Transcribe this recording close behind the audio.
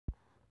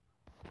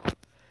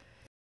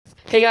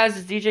Hey guys,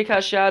 it's DJ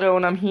Cat Shadow,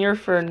 and I'm here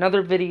for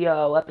another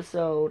video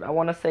episode. I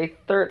want to say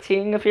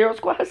 13 of Heroes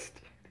Quest.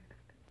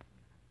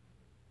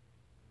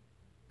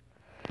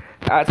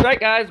 That's right,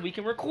 guys. We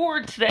can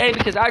record today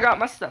because I got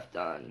my stuff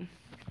done.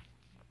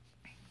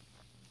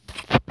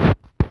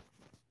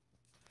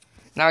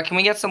 Now, can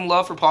we get some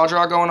love for Paw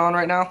Draw going on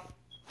right now?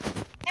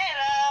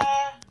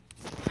 Hello.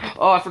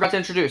 Oh, I forgot to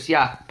introduce.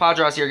 Yeah, Paw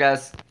Draw's here,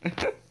 guys.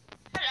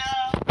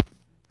 Hello.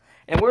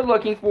 And we're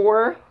looking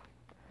for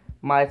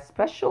my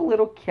special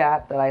little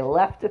cat that I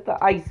left at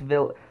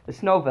the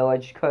snow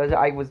village because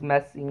I was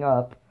messing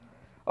up.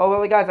 Oh,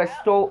 well, guys,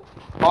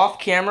 off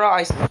camera,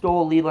 I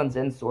stole Leland's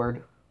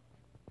Insword.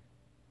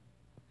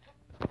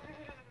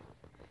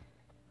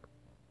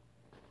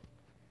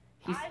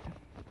 I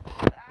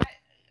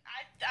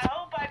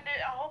hope I was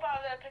able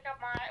to pick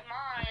up mine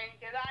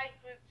because I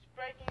was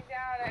breaking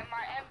down at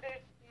my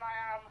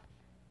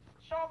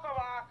shulker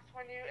box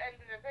when you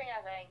ended the thing, I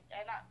think.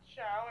 I'm not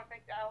sure. I hope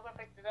I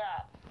picked it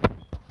up.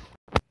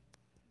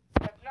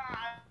 If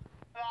not,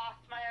 I lost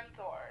my end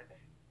sword,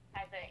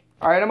 I think.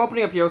 Alright, I'm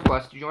opening up Heroes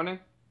Quest. You joining?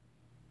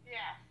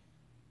 Yeah.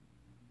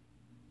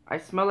 I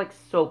smell like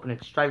soap and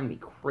it's driving me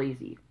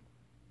crazy.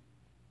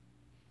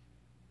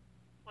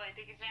 Wait,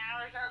 take a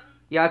shower or something?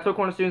 Yeah, I took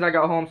one as soon as I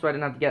got home so I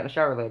didn't have to get in the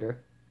shower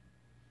later.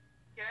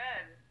 Good.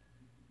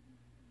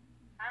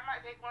 I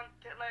might take one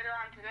later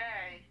on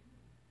today.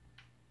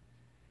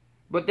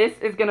 But this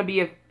is gonna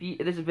be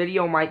this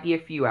video might be a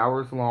few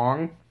hours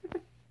long.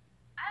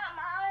 I don't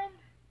mind.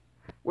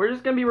 We're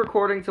just gonna be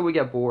recording till we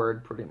get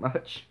bored, pretty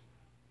much.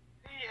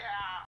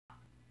 Yeah.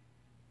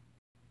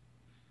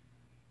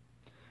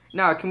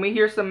 Now, can we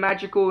hear some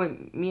magical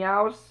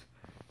meows?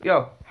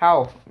 Yo,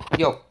 howl.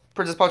 Yo,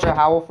 Princess Pocha,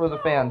 howl for the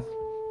fans.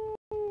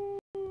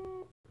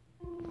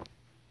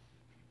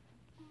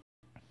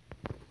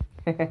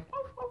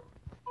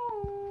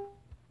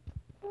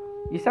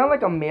 You sound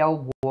like a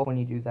male wolf when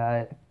you do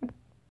that.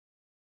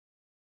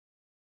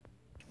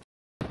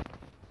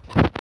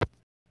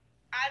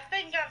 I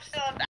think I'm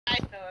still at the ice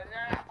village.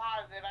 I'm not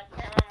positive. I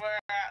can't remember where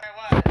I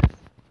was.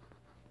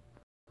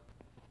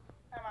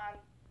 Come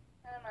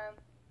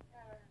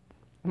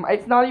on.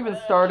 It's not even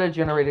started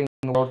generating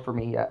the world for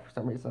me yet, for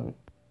some reason.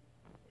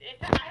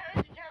 I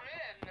heard you come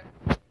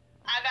in. As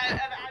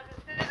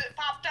soon as it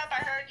popped up,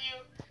 I heard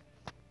you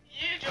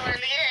joined the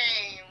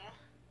game.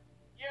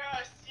 Your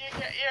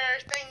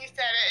thing, you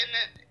said it in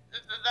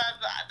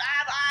I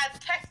have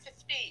text to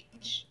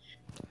speech.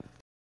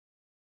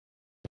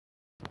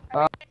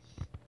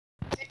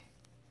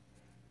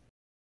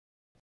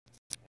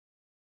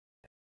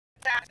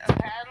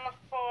 Okay, I'm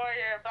looking for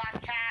your black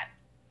cat.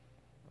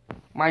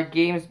 My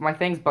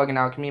thing's bugging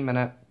out. Give me a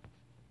minute.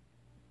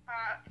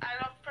 I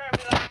look for a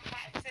black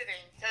cat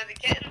sitting. So the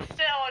kitten's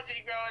still, or did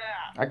you grow it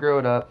up? I grew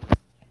it up.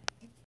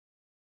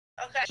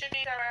 Okay, should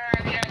be somewhere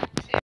around here.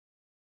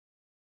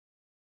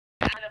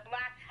 And a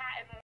black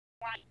hat and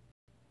white.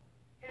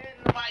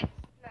 Hidden in white.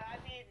 No,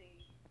 that's easy.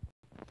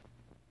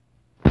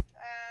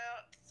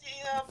 See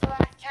no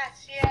black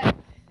cats yet.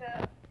 So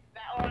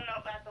that one,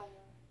 no, that's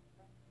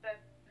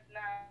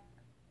not.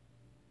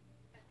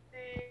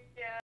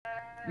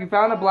 You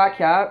found a black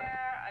cat?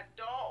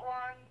 Adult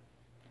one.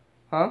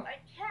 Huh? A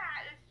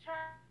cat is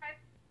trying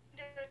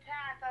to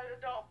attack an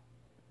adult.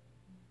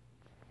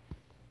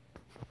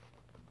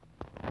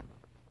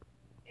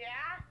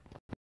 Yeah?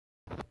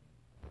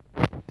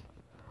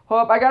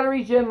 Hold up, I gotta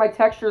regen. My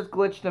texture's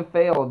glitched and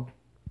failed.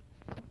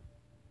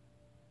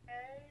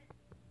 Okay.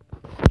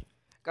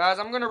 Guys,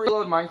 I'm gonna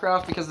reload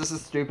Minecraft because this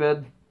is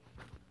stupid.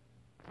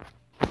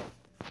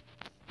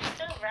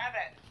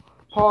 Rabbit.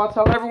 Paul,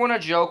 tell everyone a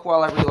joke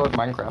while I reload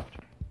Minecraft.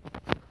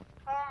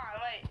 Hold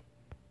on, wait.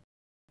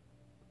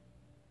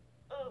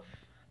 Oof.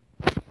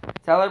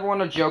 Tell everyone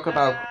a joke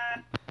about.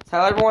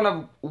 Tell everyone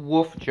a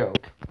wolf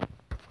joke.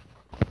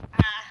 I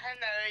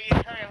know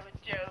you're talking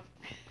about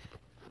jokes.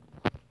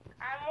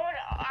 I'm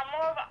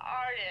more of an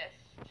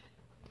artist.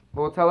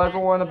 Well, tell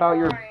everyone about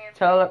your.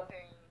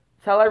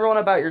 Tell everyone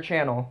about your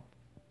channel.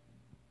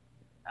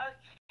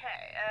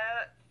 Okay,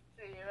 let's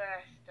see where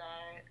I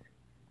start.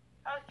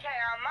 Okay,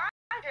 on my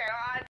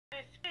channel, I do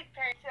speed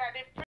painting. I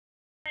do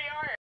free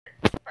art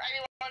for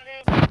anyone who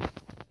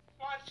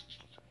wants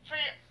to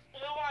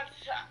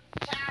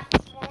ask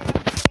me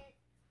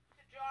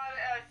to draw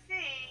a C,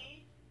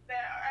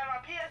 on a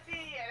PSC,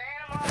 an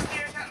animal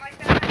here or something like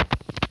that.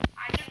 I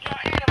can draw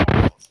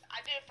animals. I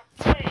do it for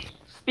free.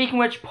 Speaking of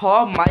which,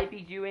 Paul might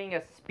be doing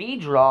a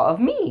speed draw of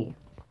me.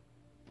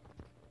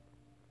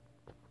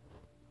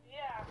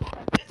 Yeah,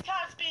 it's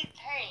called speed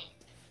paint,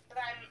 but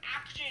I'm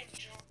actually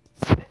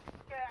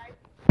I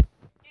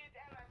use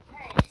MS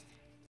Paint.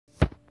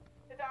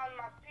 It's on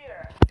my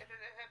computer. It's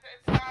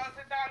on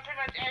pretty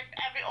much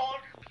every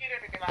old computer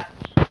pretty much.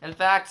 In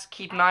fact,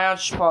 keep an eye on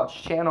Spot's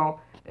channel,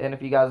 and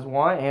if you guys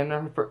want, and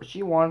if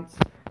she wants,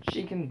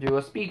 she can do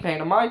a speed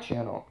paint on my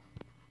channel.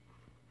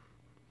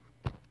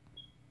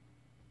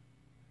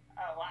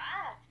 Oh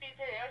wow, speed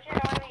paint. What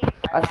channel I need?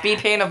 A speed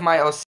paint of my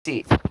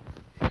OC. Oh,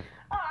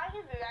 I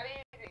can do that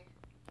easy.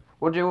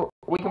 We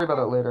can worry about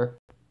it later.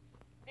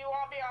 Do you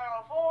want to be on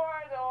all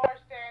fours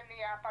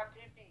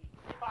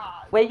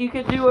Wait, you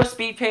could do a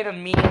speed paint of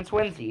me and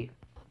Twinzie.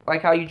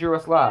 Like how you drew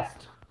us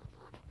last.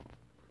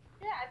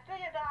 Yeah, I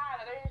figured that out.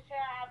 Are you sure I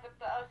have the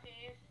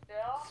OCs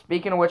still?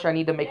 Speaking of which, I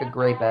need to make a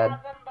gray bed. I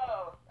have them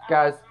both.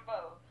 Guys. I have them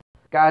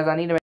both. Guys, I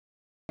need to make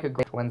a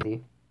gray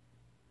Twinzie.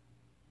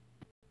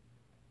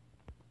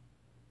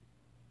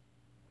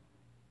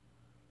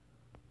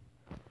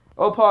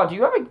 Oh, Paul, do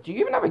you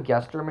even have a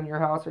guest room in your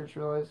house? I just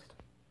realized.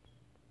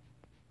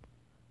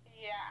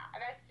 Yeah,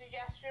 that's the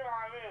guest room on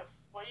our roof.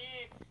 Where you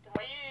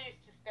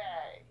used to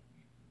stay.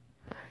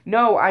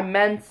 No, I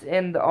meant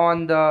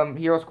on the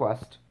Hero's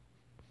Quest.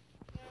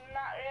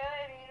 Not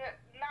really.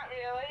 Not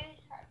really.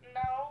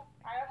 No,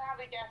 I don't have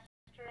a guest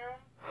room.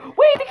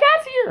 Wait, the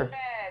cat's here.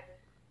 Bed.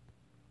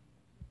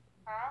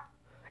 Huh?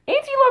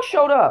 Auntie Luck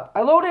showed up.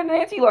 I loaded and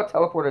Auntie Luck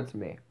teleported to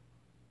me.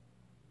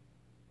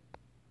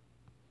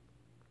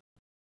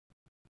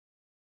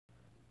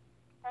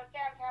 Okay,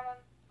 I'm coming.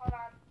 Hold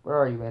on. Where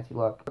are you, Auntie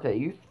Luck? Okay,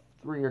 you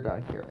three are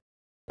down here.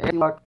 Auntie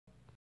Luck,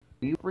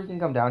 will you freaking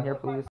come down here,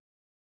 please?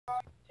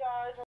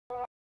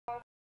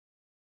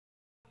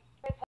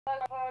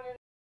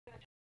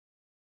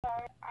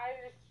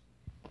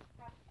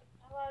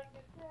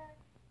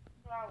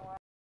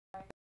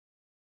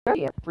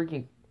 Yeah,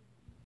 freaking.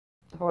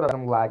 Hold up,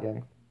 I'm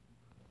lagging.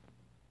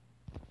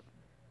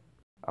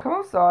 Come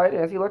outside,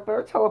 Auntie Luck,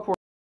 better teleport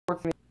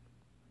to me.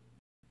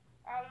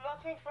 I'm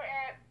looking for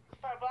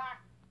a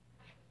black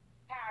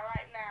cat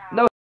right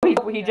now.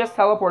 No, he just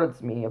teleported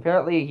to me.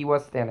 Apparently, he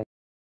was standing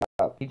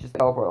up. He just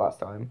teleported last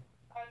time.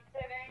 I'm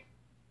sitting.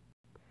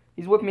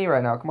 He's with me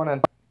right now. Come on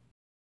in.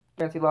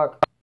 Auntie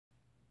Luck.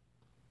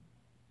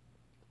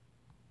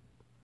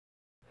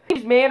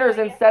 These manners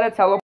instead of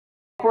teleporting,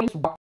 just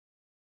walk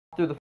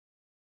through the.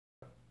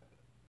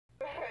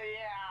 Yeah,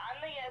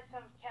 I'm gonna get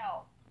some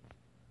kelp.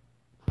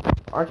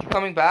 Aren't you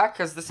coming back?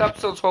 Because this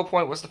episode's whole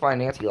point was to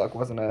find Auntie Luck,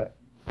 wasn't it?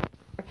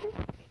 Can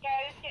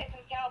I just get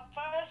some kelp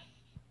first?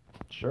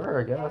 Sure,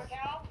 I guess. More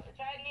kelp? It's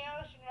right in the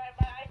ocean, right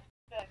by ice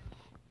fish.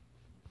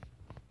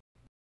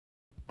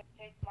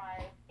 Take my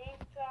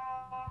boots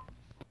off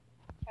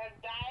and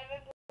dive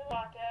into the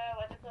water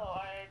with a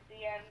sword. The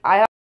end. I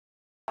have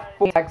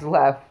 4 bags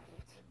left.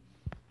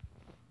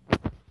 I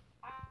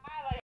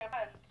like a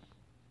punch.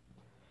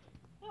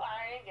 Ooh, I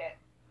ain't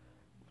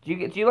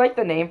it. Do you like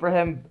the name for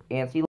him,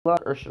 Auntie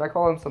Luck, or should I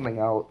call him something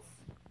else?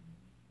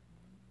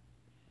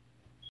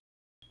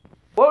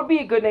 What would be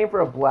a good name for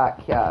a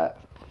black cat?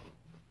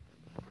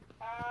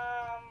 I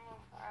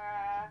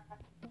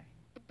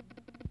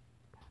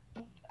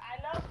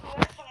know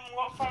from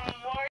Warcap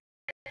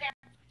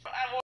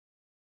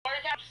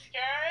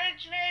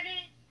Scourge,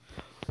 maybe?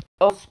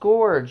 Oh,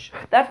 Scourge.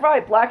 That's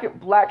right. Black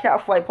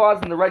cat, white paws,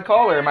 and the red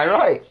collar. Am I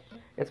right?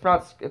 It's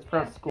pronounced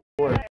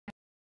Scourge.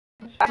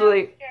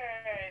 Actually,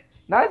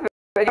 now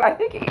I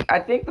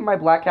think that my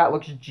black cat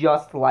looks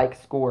just like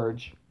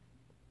Scourge.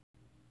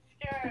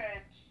 Scourge.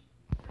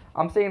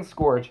 I'm saying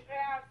Scourge.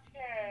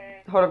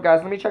 Scourge. Hold up,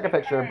 guys. Let me check a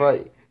picture.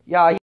 But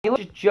yeah, he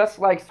looks just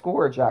like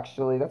Scourge.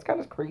 Actually, that's kind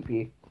of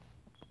creepy.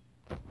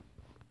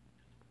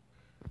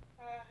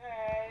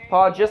 Okay.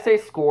 Paul, just say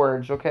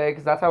Scourge, okay?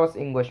 Because that's how us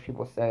English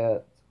people say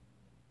it.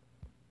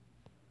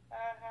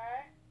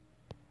 Okay.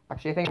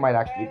 Actually, I think it might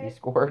actually be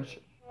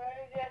Scourge. Let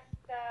me just,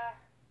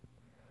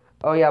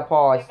 Oh yeah,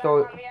 Paul, I get back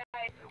stole. on the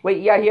ice.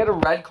 Wait, yeah, he had a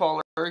red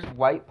collar,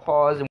 white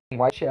paws, and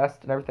white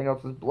chest, and everything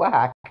else was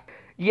black.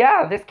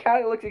 Yeah, this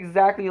cat looks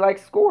exactly like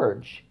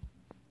Scourge.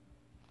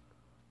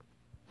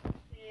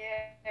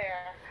 Yeah.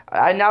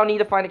 I now need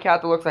to find a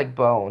cat that looks like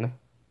Bone.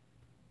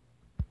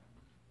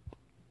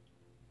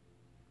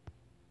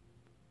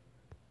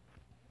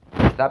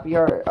 Would that be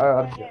our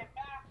Okay,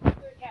 back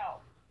to the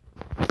kelp.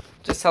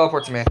 Just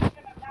teleport to me. I'm getting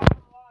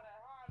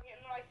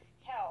like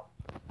kelp.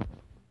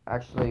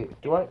 Actually,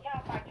 do I?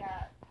 Kelp, my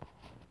cat.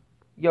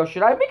 Yo,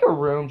 should I make a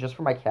room just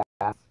for my cats?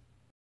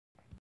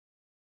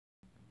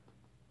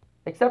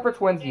 Except for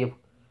Twinzie,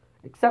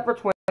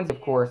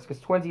 of course, because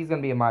Twinzie's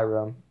gonna be in my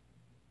room.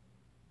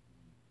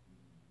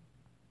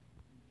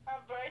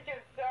 I'm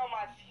breaking so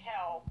much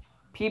kelp.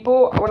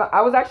 People, when I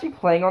was actually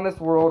playing on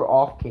this world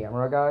off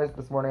camera, guys,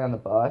 this morning on the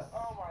bus,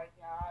 Oh my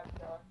god,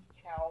 so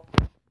kelp.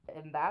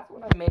 and that's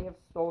when I may have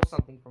stole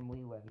something from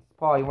Leland's.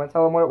 Paul, you want to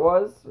tell them what it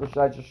was, or should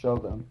I just show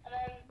them? And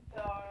then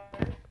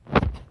sword.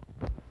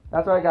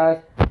 That's right,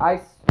 guys.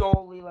 I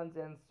stole Leland's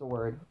end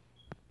sword.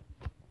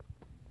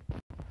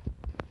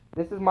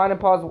 This is mine and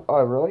Paul's.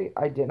 Oh, really?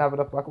 I didn't have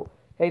enough black.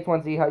 Hey,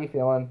 Twinzie, how you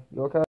feeling?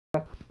 You okay?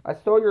 I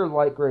stole your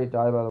light gray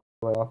dye, by the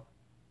way. Good.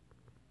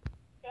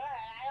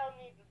 I don't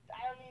need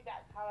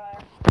that color.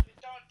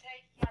 Just don't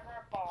take my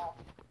purple.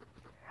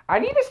 I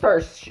need to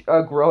start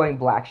growing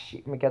black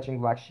sheep. I'm catching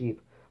black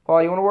sheep.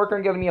 Paul, you want to work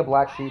on getting me a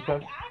black sheep? I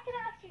can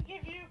actually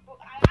give you.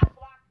 I have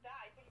black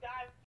dye. You can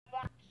dye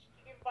black.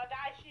 You can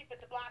dye sheep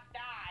with the black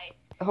dye.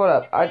 Hold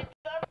up.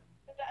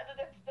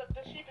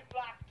 The sheep is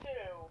black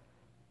too.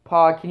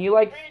 Paul, can you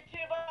like? Breed 2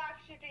 black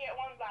sheep, you get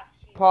 1 black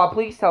sheep. Paul,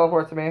 please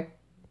teleport to me.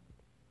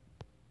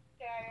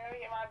 Yeah, let me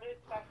get my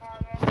boots back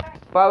on there.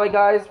 By the way,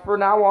 guys, for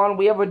now on,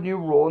 we have a new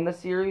rule in this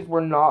series.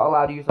 We're not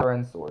allowed to use our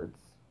end swords.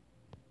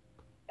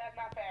 That's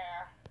not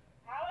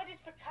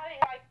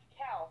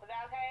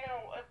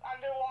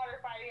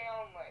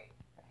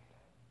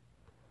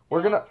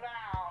We're gonna,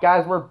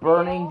 guys, we're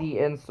burning the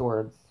end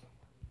swords.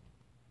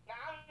 No,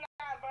 I'm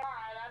not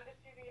blind. I'm just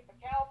using it for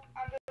kelp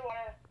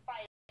underwater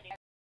fighting.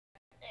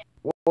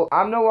 Well,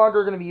 I'm no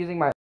longer gonna be using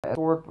my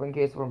sword in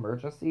case of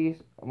emergency,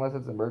 unless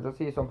it's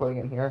emergency. So I'm putting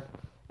it in here.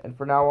 And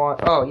for now on,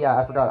 oh yeah,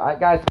 I forgot.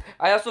 Guys,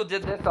 I also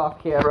did this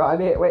off camera.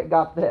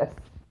 Got this.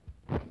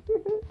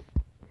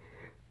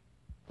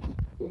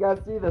 You guys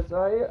see this,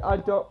 right?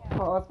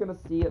 Pa's gonna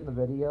see it in the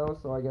video,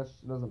 so I guess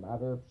it doesn't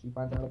matter if she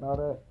finds out about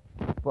it.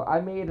 But I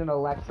made an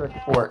electric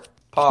fort.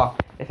 Pa,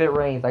 if it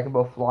rains, I can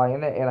both fly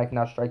in it, and I can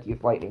now strike you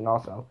with lightning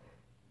also.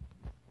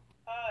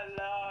 Oh,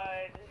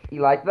 Lord.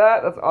 You like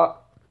that? That's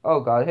oh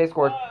god. Hey,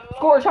 Scourge.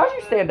 Scourge, how'd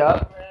you stand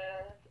up?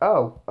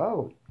 Oh.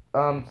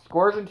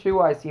 Scourge and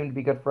Two Eye seem to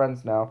be good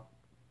friends now.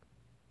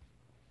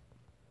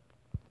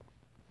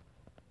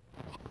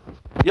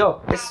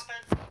 Yo,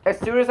 as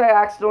soon as I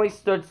accidentally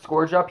stood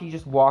Scourge up, he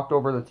just walked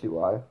over the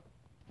Two Eye.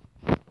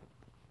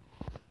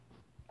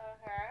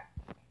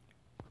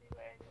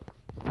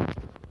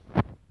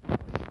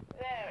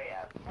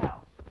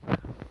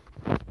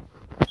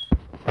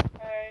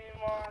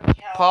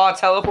 Pa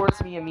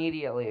teleports me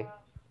immediately.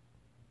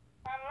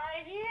 I'm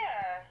right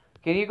here.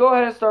 Can you go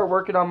ahead and start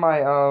working on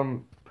my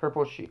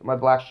purple sheep, my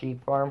black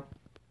sheep farm?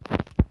 Sure,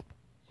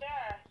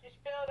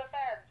 just build a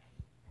fence.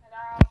 And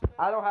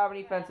I don't have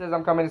any fences.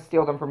 I'm coming to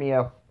steal them from you.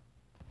 Yeah,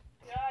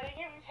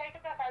 you can take the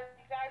fence.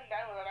 I'm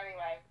done with it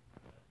anyway.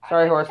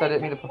 Sorry, horse. I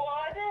didn't mean to.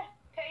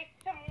 Take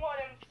some wood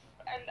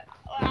and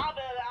I'll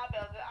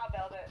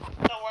build it.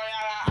 Don't worry,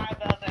 I'll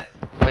build it.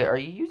 Wait, are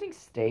you using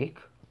steak?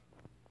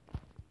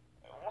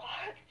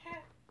 What?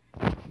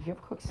 You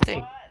have cooked steak.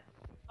 What?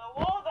 The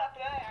wool's up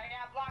there. I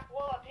got black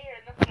wool up here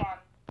in this one.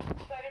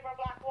 Ready for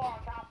black wool on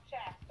top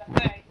chest.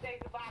 That's it.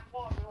 Take the black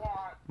wool if you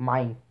want.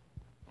 Mine.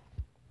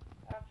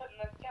 I'm putting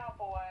this kelp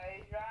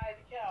away. Dried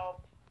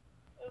kelp.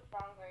 Oops,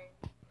 wrong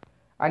thing.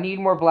 I need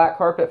more black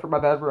carpet for my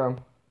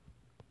bedroom.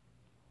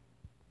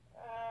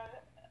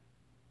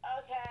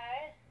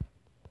 Okay.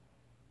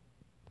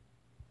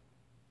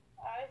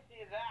 I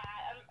see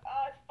that.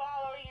 It's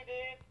following you,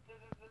 dude.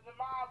 The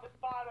mob is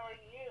following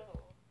you.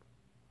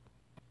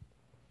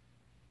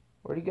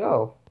 Where'd he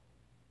go?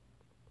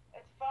 I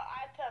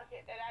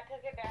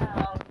took it down.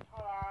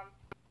 Hold on.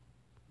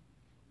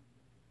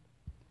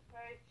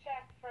 Let me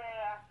check for a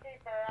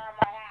creeper around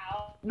my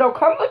house. No,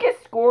 come look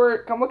at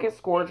Scourge. Come look at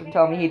Scourge and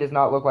tell me he does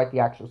not look like the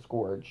actual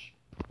Scourge.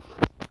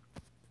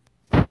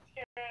 Yeah, I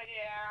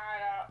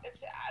know.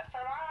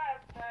 From what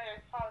I've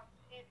heard,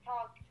 he's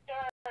called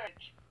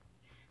Scourge.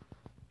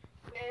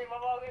 Name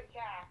of Logan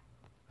Cat.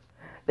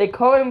 They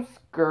call him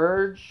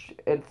Scourge.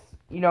 It's,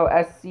 Scourge.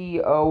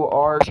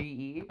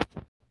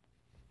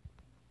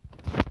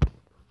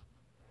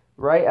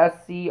 Right?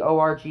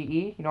 Scourge.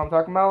 You know what I'm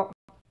talking about?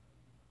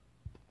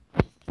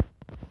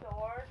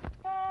 Sword?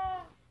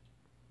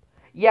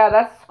 Yeah,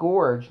 that's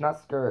Scourge,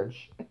 not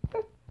Scourge. I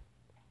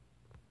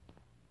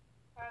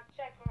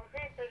check for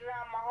creepers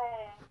around my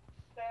home.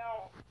 They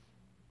don't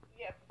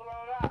get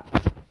blown up.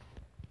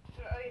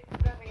 At least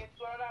nothing gets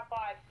blown up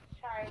while I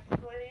try and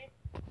sleep.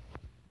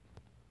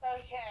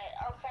 Okay,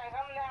 I'm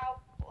coming to help.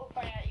 Looks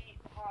like I eat.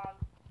 Hold on.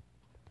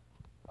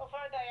 Well,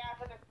 first I gotta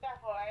put the stuff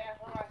away. I gotta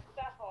put my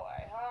stuff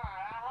away. Hold on,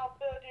 I'll help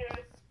build you.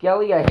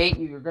 Skelly, I hate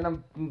you. You're gonna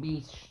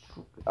be.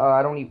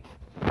 I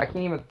can't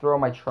even throw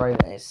my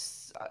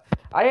trident.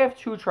 I have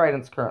 2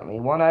 tridents currently.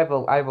 One I have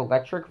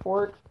electric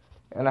fork,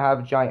 and I have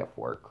a giant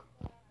fork.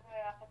 I'll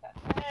put that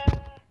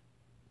there.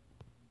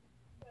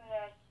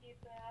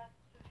 Keep that.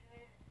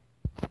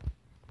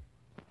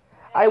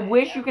 I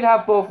wish you could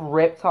have both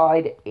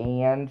Riptide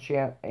and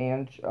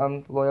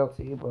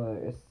loyalty, but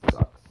it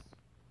sucks.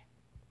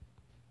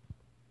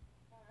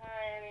 I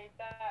need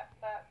that,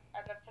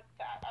 and then put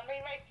that. I'm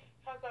gonna make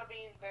cocoa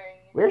bean thing.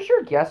 Where's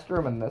your guest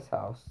room in this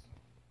house?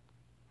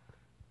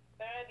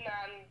 There's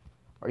none.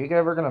 Are you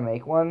ever gonna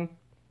make one?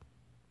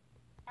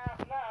 I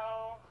don't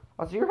know.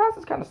 Oh, so your house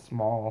is kind of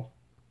small.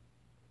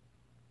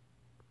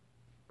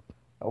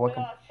 Oh, what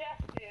Little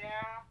chest,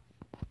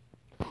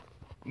 yeah.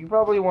 You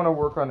probably want to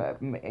work on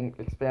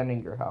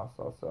expanding your house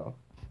also.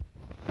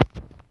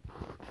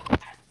 I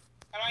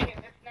might get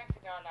this next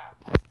to go now.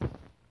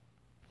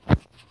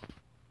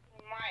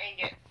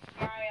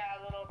 My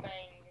little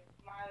thing.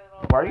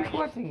 Why are you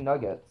collecting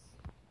nuggets?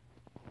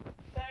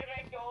 So I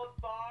make gold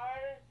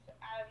bars.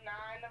 I have 9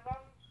 of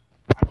them.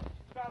 I'm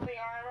smelting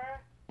armor.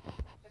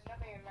 There's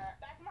nothing in that.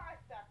 That's my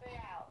stuff. Stay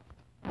out.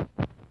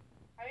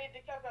 I need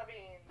the cocoa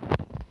beans.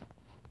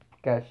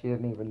 Guys, she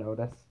didn't even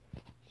notice.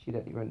 She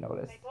didn't even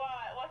notice. Like what?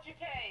 What you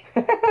take?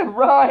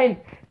 Run!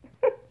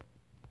 Give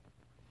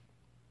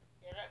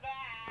it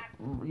back.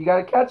 You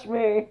gotta catch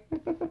me.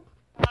 Hold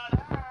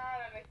on.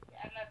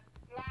 And the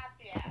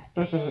tilapia.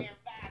 Give it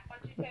back. What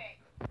you take?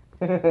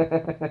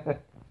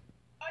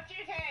 What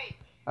you take?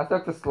 I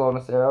took the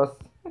slowness arrows.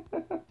 Oh, go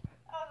ahead.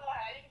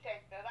 You can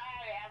take this. I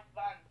already have a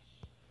bunch.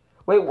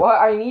 Wait, what?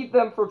 I need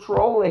them for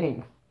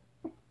trolling.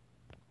 Oh,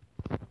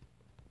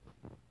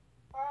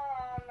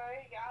 no,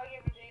 I'll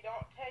give them to you.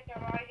 Don't take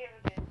them. I'll give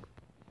them to you.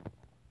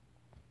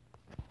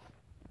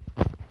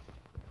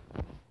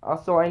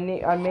 Also, I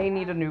may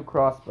need a new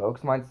crossbow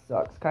because mine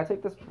sucks. Can I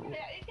take this? Yeah, you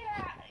can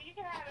have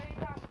any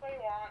crossbow you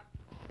want.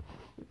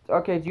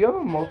 Okay, do you have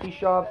a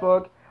multi-shot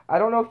book? I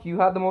don't know if you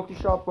had the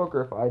multi-shot book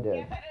or if I did.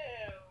 Yes, I do.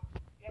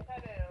 Yes, I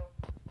do.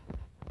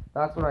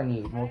 That's what I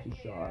need, Right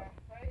multi-shot. here.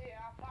 Right here.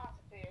 I'll toss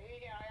it to you. Here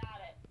you go. I got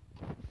it.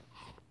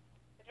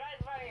 It's right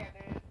in front of you,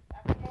 dude.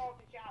 That's the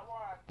multi-shot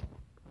one.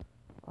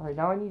 Alright,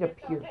 now I need a It's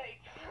pierce. okay.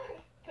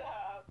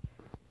 Stop.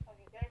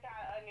 Okay, there's I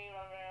need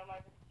one room.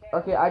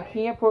 Okay, I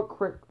can't put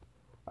quick.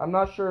 I'm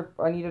not sure if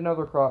I need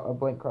another a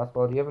blank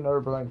crossbow. Do you have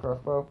another blank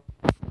crossbow?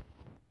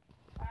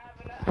 I have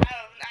a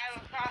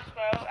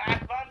crossbow. I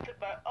have one to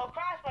bow. Oh,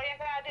 crossbow.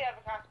 Yes, I do have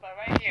a crossbow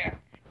right here.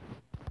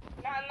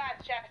 Not in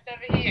that chest.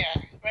 Over here.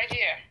 Right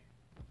here.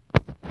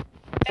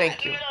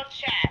 Thank you. Little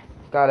chest.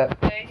 Got it.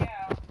 There you go.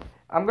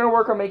 I'm gonna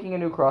work on making a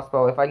new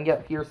crossbow if I can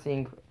get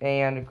piercing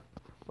and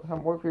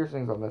what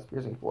piercings on this?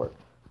 Piercing 4.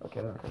 Okay,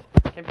 okay.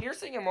 Can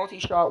piercing and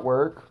multi-shot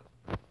work?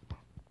 I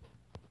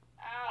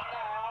don't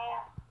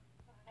know.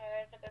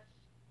 Okay, put this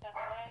stuff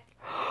away.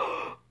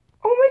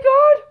 Oh my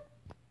god!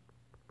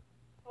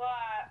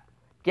 What?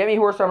 Get me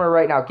horse armor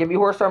right now. Give me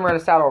horse armor and a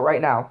saddle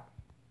right now.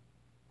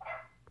 Okay,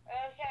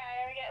 let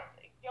me get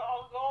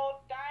your gold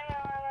diamond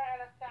armor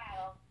and a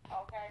saddle.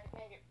 Okay, can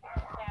you get the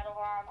saddle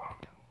on?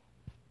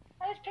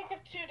 I just picked up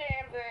 2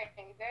 damn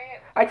things. Dang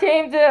it. I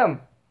tamed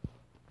him!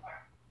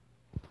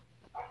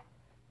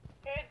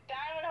 Here's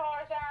diamond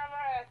horse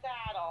armor and a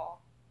saddle.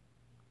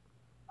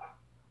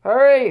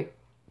 Hurry!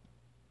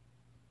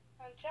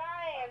 I'm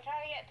trying to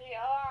get to you.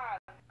 Hold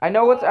on.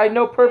 I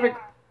know perfect.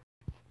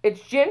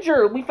 It's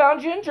Ginger! We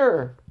found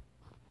Ginger!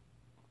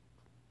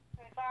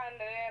 Let me find the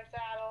damn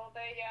saddle.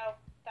 There you go.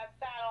 That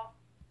saddle.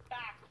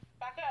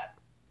 Back up.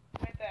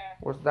 Right there.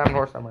 Where's the diamond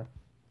horse armor?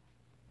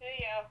 There you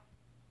go.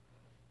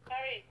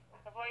 Hurry,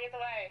 before you get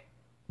away.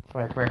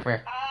 Come here, come here, come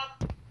here.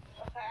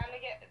 Okay, I'm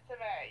gonna get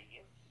some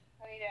eggs.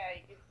 I need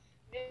eggs.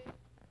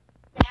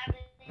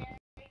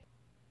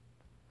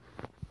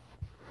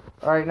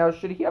 Alright, now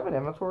should he have an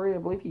inventory? I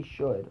believe he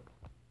should.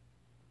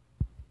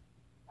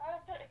 I'm gonna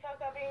put the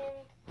cocoa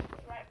beans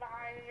right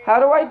behind me. How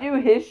do I do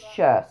his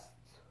chests?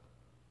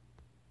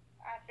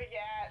 I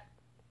forget.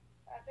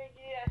 I think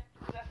he has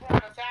that's on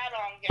the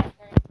saddle, I'm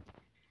guessing.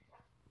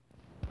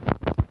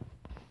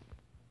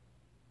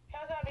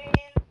 Cocoa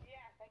beans,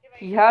 yes, I can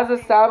make He has a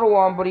saddle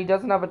on, but he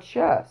doesn't have a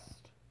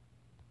chest.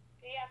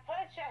 Yeah, put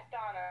a chest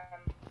on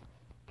him.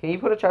 Can you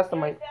put a chest on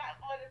my... Where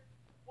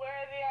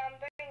the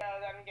thing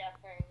goes, I'm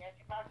guessing.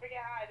 I forget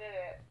how I did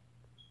it.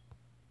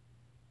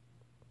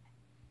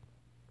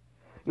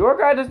 Your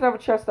guy doesn't have a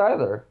chest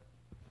either.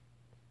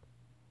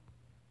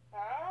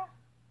 Huh?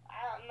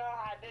 I don't know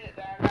how I did it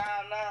then.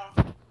 I don't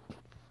know.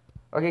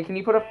 Okay, can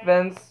you put a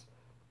fence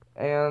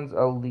and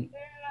a leaf?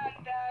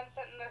 I'm done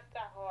putting this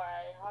stuff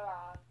away. Hold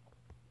on.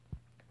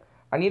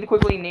 I need to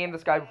quickly name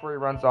this guy before he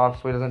runs off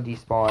so he doesn't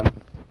despawn.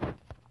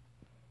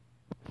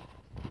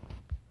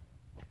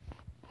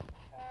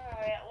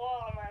 Yeah,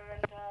 wall in my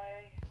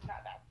inventory.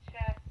 Not that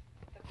chest.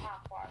 The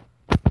top one.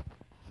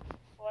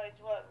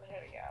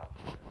 Here we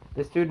go.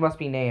 This dude must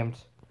be named.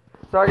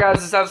 Sorry guys,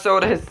 this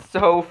episode is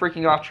so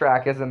freaking off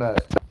track, isn't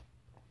it?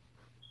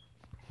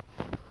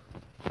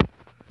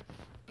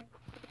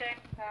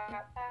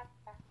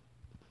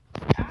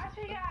 I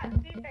actually got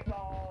sea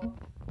pickles.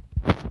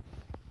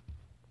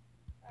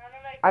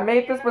 I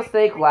made this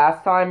mistake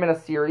last time in a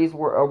series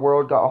where a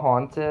world got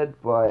haunted,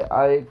 but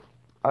I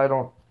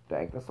don't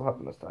think this will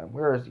happen this time.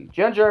 Where is he?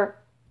 Ginger!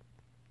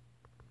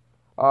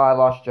 Oh, I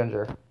lost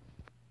Ginger. Okay,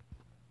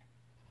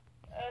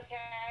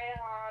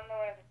 on the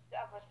way.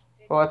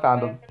 Well, I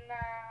found him.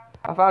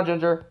 I found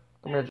Ginger.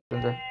 Come here,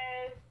 Ginger.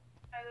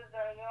 Feathers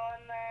are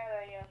going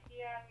there. They go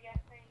here, I'm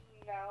guessing.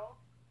 No.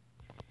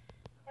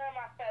 Where are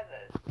my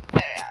feathers?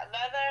 There we are.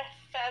 Leather,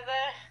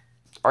 feather.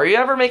 Are you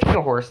ever making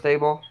a horse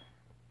stable?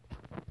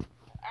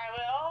 I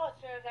will as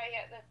soon as I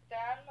get this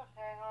done.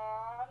 Okay,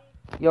 hold on.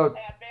 Yo, I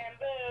got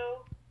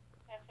bamboo.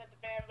 I put the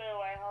bamboo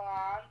away. Hold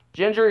on.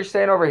 Ginger, you're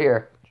staying over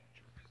here.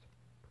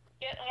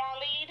 Get one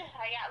lead.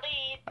 I got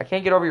lead. I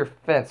can't get over your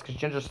fence because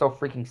Ginger's so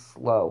freaking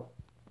slow.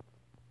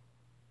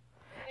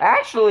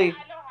 Actually, I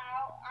know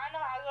how.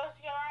 Let's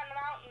go around the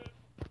mountain.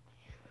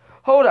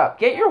 hold up.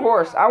 Get your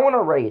horse. I want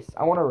to race.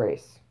 Hold on.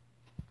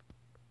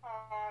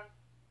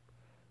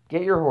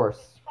 Get your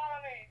horse. Follow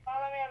me.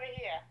 Follow me over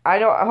here. I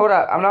know. Hold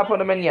up. I'm not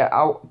putting him in yet.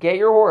 I'll get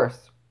your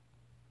horse.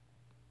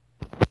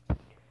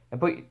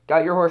 And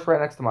got your horse right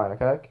next to mine,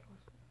 okay? Wait,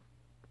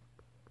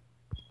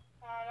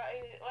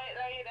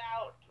 let me get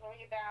out. Let me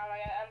get down. I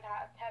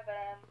gotta tether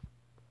him.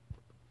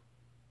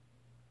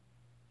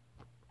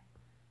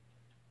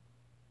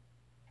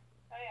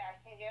 Oh yeah, I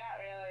can't get out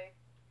really.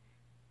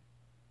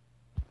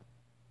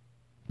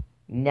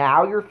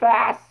 Now you're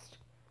fast.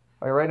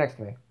 Oh, you're right next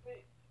to me.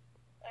 Okay.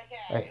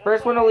 Alright,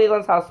 first one to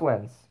Leland's house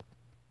wins.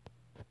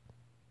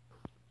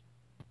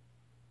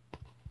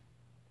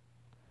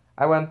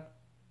 I win.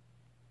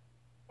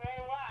 Wait,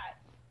 what?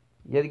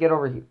 You had to get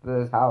over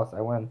this house. I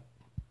win.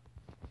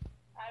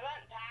 I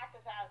went past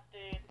this house,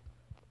 dude.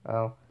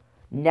 Oh.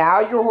 Now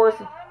your horse...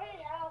 How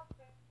many houses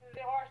does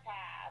the horse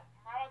have?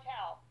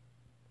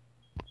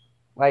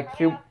 Like How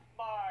 2. many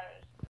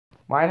bars?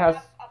 Mine has. A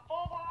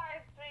full bar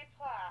and 3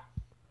 plus.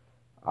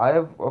 I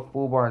have a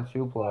full bar and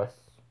 2 plus.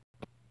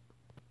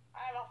 I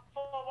have a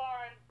full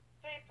bar and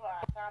 3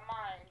 plus on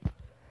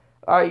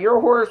mine. Your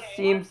horse Okay,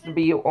 seems to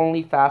be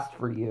only fast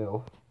for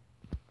you.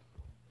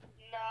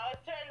 No,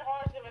 it's certain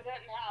horses with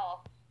certain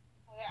health.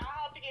 Okay, I'll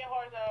help you get a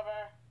horse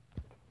over.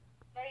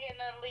 Let me get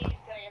another lead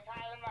so you can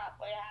tie them up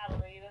where you have a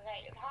lead.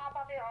 Okay, hop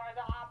off your horse,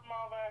 I'll hop them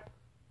over.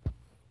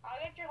 I'll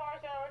get your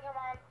horse over, come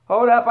on.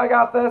 Hold up, I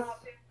got this.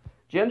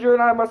 Ginger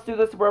and I must do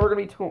this, or we're gonna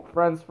be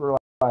friends for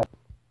life.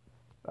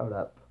 Hold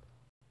up.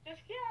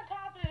 Just get on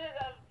top of the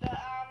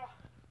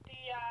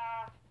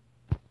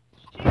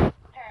sheep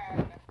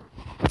pen.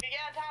 If you get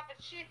on top of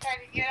the sheep pen,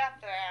 you can get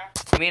up there.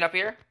 You mean up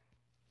here?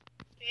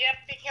 Yep,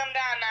 you can come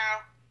down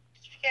now.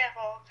 Just be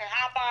careful. Okay,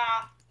 hop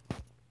off.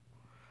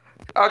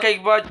 Okay,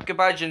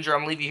 goodbye, Ginger.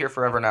 I'm leaving you here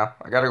forever now.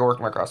 I gotta go work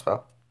my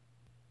crossbow.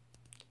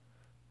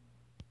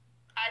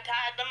 I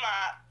tied them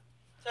up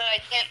so they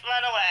can't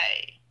run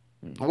away.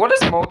 What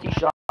does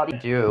multi-shot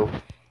do?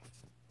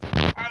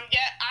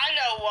 I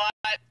know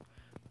what.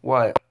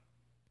 What?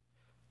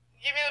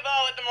 Give me the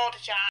bow with the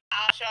multi-shot.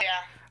 I'll show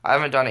ya. I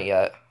haven't done it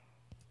yet.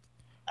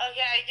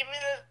 Okay, give me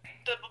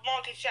the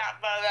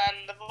multi-shot bow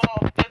then. The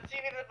bow. Let's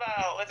give me the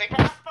bow. Is it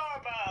crossbow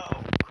or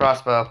bow?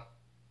 Crossbow.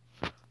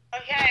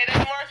 Okay, it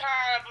doesn't work on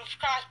a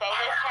crossbow. It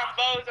works on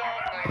bows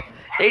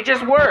only. It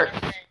just works.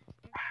 Okay.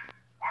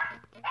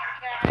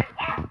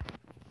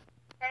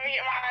 Let me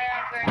get my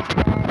thing.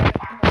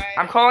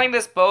 I'm calling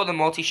this bow the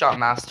multi-shot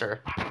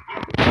master.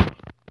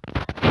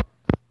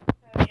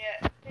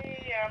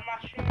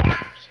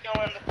 Mushrooms go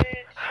in the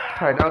food.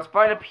 Alright, now let's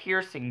find a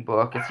piercing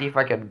book and see if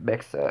I can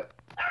mix it.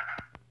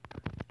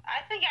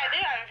 I think I do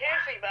have a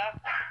piercing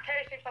book.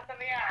 Piercing for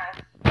something else.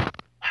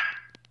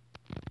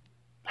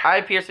 I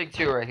have piercing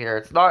 2 right here.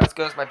 It's not as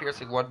good as my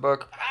piercing 1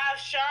 book. I have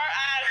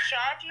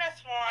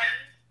sharpness 1.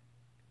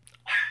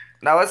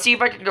 Now let's see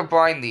if I can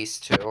combine these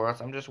 2, or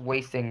else I'm just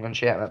wasting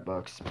enchantment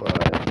books,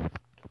 but...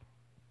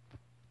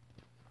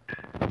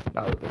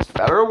 Now this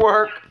better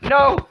work.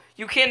 No!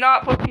 You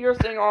cannot put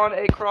piercing on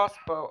a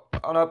crossbow,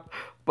 on a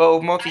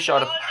bow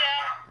multi-shot.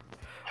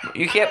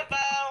 You can't... Here's the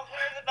bow,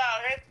 here's the bow,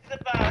 here's the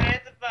bow,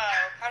 here's the bow.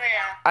 Come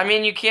here. I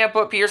mean, you can't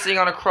put piercing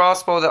on a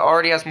crossbow that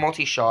already has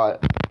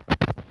multi-shot.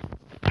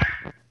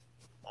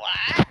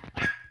 What?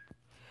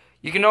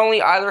 You can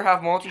only either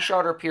have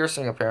multi-shot or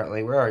piercing,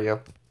 apparently. Where are you?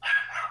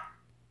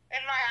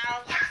 In my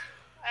house.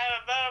 I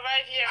have a bow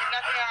right here with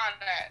nothing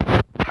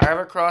on it. I have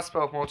a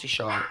crossbow with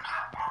multi-shot.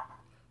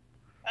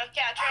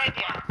 Okay, I'll trade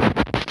you.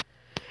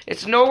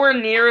 It's nowhere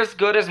near as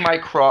good as my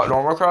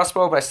normal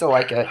crossbow, but I still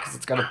like it, because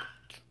it's got a...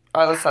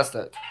 Alright, let's test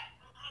it.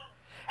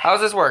 How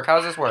does this work? How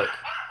does this work?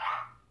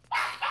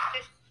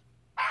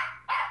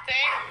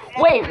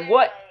 Wait,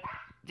 what?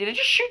 Did it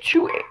just shoot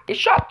 2... It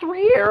shot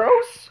 3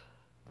 arrows?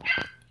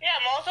 Yeah,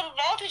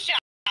 multi-shot.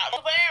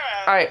 Multiple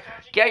arrows. Alright,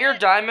 get your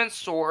diamond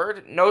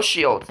sword. No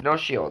shields. No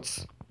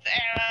shields.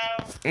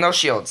 Arrow. No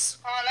shields.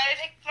 Oh, let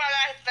me take my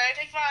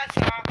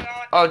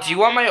knife. Oh, do you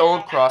want my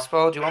old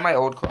crossbow? Do you want my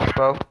old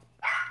crossbow?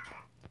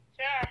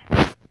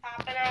 Sure.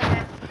 Hop it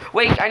over.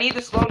 Wait, I need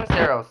the slowness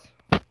arrows.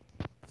 Okay,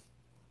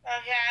 I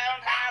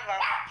don't have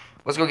them.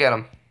 Let's go get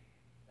them.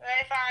 Let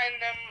me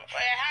find them.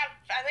 Wait,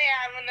 I think I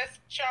have them in this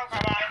choker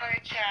box. Let me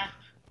check.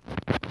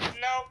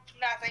 Nope,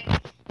 nothing.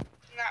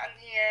 Not in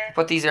here.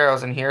 Put these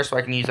arrows in here so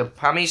I can use them.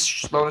 How many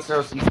slowness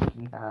arrows do you think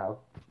you have?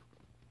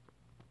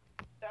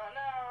 Don't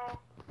know.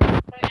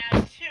 But I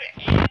have 2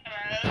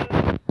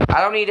 arrows. I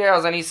don't need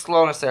arrows. I need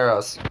slowness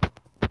arrows. Give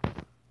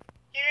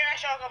me my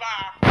choker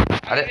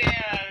box. I didn't-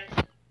 Arrows.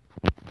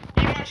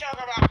 Give me my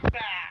choker box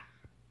back.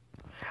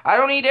 I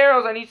don't need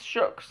arrows. I need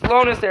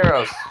slowness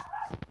arrows.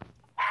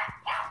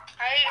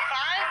 I need to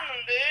find them,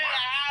 dude. I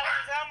have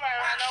them somewhere.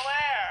 I know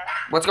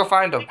where. Let's go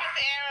find them. Pick up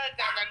the arrows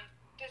then.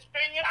 Just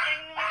bring the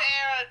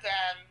arrows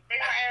then. Bring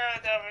my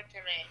arrows over to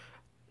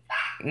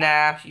me.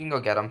 Nah, you can go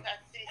get them.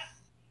 That's this.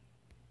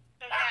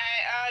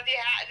 Okay,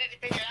 did you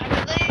pick it up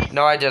at least?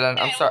 No, I didn't.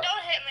 Hey, I'm sorry.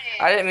 Don't hit me.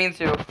 I didn't mean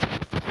to. Wait,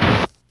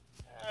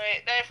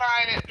 did I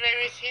find it?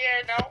 Maybe it's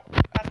here? No?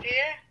 Up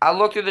here? I'll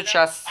look through the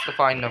chests to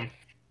find them.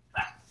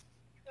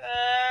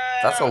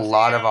 That's a I don't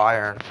lot see of 'em.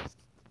 iron.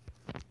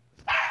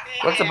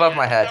 What's above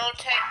my head? Don't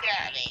take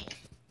any.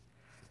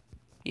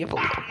 You have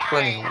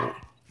plenty.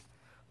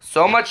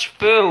 So much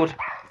food.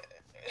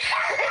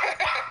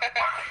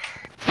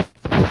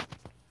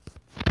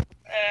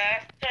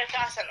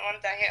 Toss it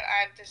 1 second.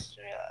 I just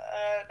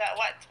that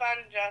wet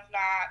sponge is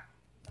not.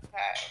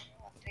 Okay,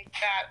 I'll take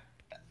that.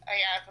 I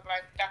gotta put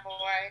my stuff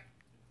away.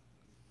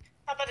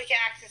 I'll put the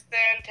cactus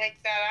there and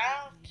take that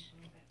out.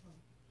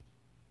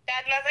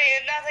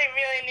 Nothing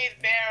really needs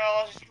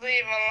barrels. Just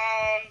leave them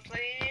alone,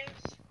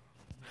 please.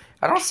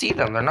 I don't see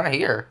them. They're not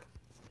here.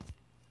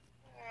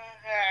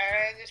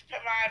 Okay, just put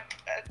my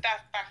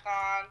stuff back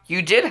on.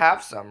 You did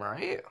have some,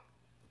 right?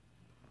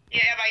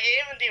 Yeah, but I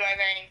gave them to you, I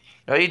think.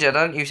 No, you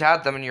didn't. You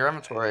had them in your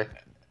inventory.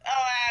 Oh,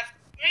 I have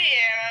 3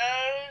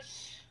 arrows.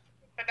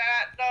 But they're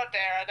not those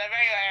arrows, they're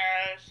regular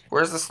arrows.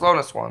 Where's the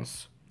slowness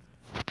ones?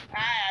 I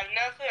have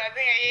no clue. I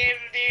think I gave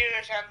them to you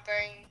or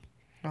something.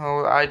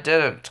 No, I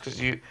didn't, because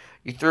you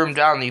threw them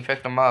down and you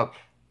picked them up.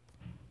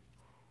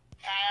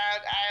 I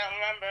don't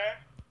remember.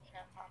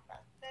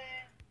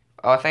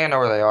 Oh, I think I know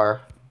where they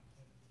are.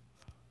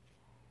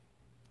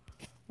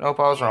 Nope,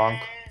 I was wrong.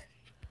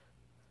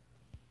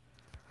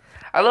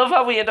 I love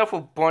how we end up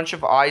with a bunch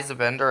of Eyes of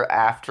Ender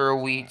after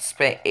we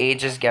spent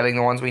ages getting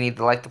the ones we need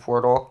to light the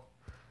portal.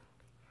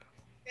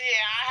 Yeah,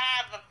 I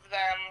have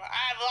them. I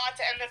have lots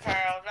of Ender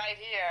pearls right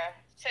here.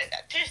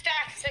 2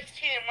 stacks of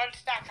 16 and 1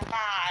 stack of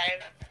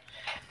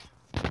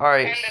 5.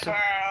 Alright, Ender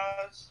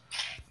pearls.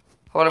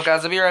 Hold up,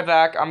 guys. I'll be right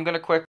back. I'm going to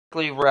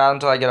quickly run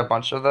until I get a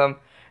bunch of them.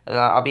 And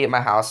I'll be at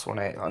my house when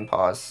I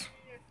unpause.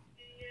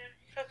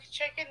 Cook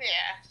chicken,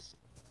 yes.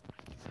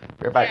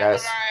 Be right back,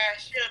 guys. My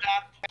shield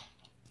up.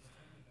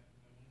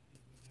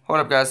 Hold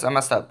up, guys. I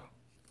messed up.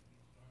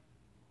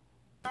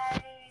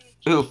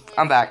 Oop,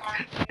 I'm back.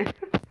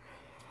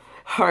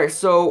 Alright,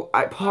 so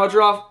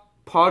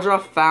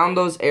Podroff found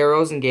those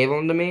arrows and gave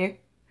them to me.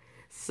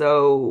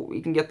 So we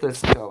can get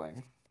this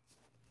going.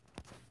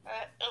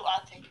 Ooh,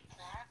 I'll take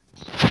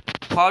that.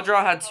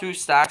 Podroff had 2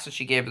 stacks and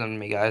she gave them to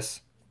me,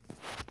 guys.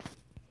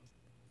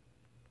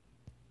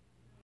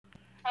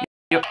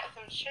 Yep.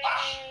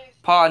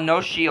 Paw,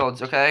 no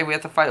shields, okay? We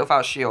have to fight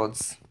without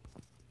shields.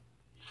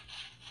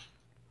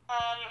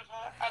 I'm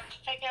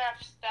picking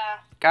up stuff.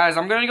 Guys,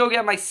 I'm gonna go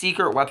get my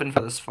secret weapon for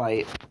this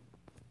fight.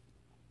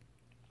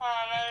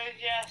 Let me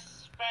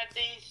just spread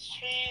these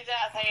trees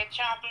out so I can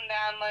chop them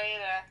down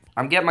later.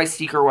 I'm getting my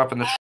secret weapon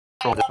to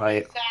control the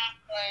fight.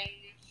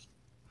 Saplings.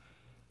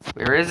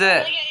 Where is it?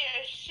 I'm gonna get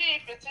your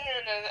sheep as soon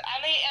as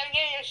I'm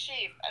getting your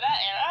sheep.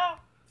 That arrow?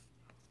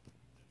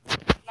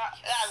 Not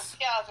that's a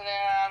skeleton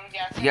arrow, I'm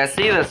guessing. You guys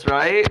see this,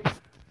 right?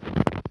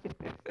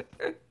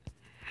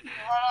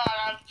 Hold on,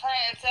 I'm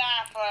planting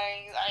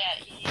saplings. I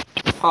gotta eat.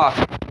 Paw,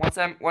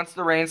 once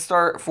the rain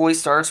fully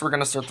starts, we're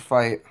gonna start the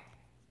fight.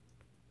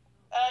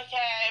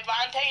 Okay, but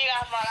I'm taking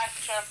off my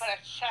electric and put a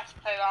chest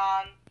plate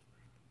on.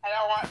 I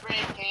don't want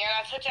breaking, and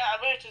I switch out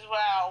my boots as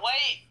well.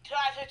 Wait till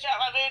I switch out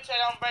my boots so I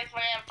don't break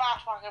my damn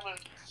fast walking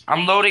boots.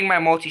 I'm loading my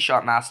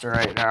multi-shot master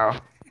right now.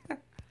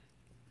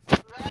 Let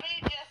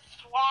me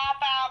just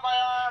swap out my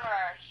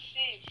armor.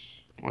 Sheesh.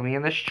 Let me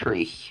in this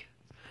tree.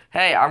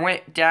 Hey, I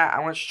went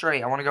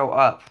straight. I want to go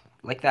up.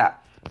 Like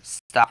that.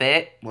 Stop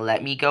it.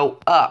 Let me go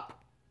up.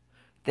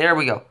 There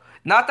we go.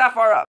 Not that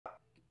far up.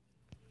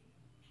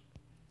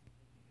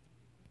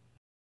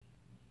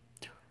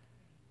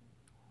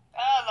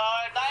 Oh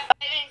Lord,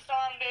 lightning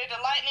storm, dude.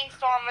 The lightning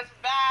storm is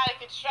bad. It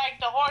can strike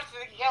the horses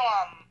and kill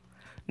them.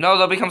 No,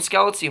 they'll become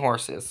skeleton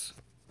horses.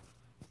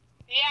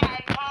 Yeah,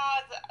 and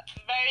cause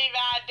very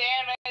bad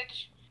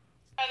damage.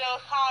 And it'll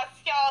cause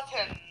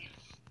skeletons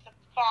to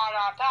spawn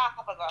on top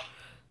of them.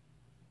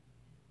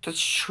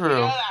 That's You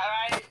true. know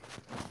that, right?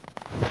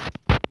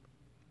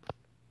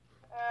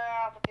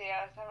 I'll put the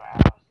arrow somewhere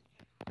else.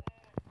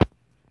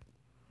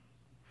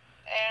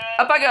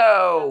 Up I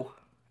go.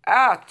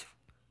 Out.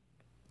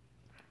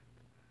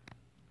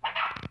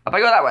 Up I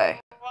go that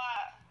way. What?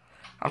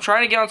 I'm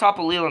trying to get on top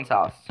of Leland's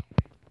house.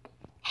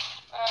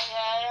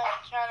 Okay,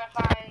 I'm trying to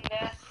find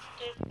this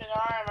stupid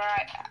armor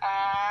I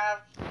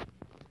have.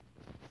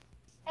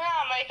 Yeah,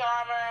 I'll make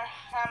armor. I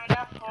have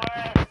enough for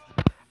it.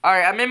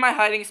 Alright, I'm in my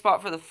hiding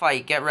spot for the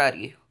fight. Get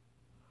ready.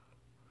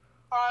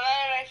 Oh, let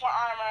me make more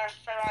armor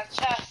for my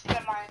chest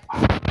and my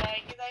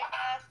legs, I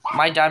guess.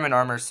 My diamond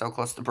armor is so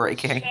close to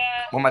breaking.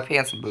 Well, my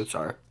pants and boots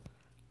are.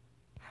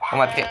 Well,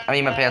 my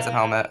pants and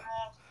helmet.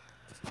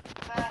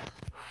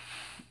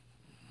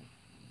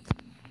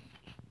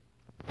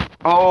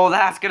 Oh,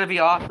 that's gonna be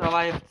awesome.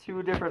 I have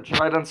 2 different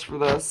tridents for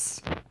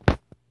this.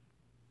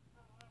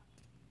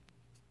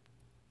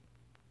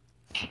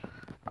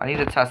 I need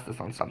to test this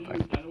on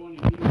something.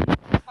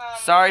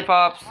 Sorry,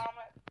 Pops.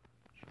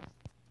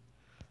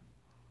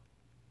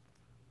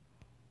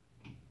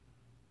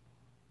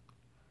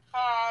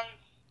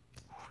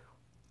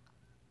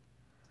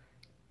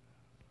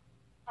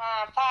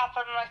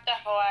 Popping my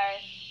stuff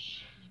away.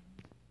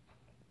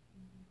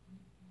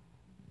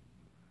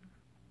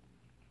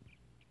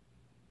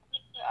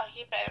 I'll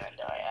keep it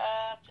inventory.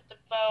 Put the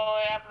bow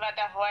away. I'll put my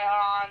stuff away.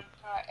 Hold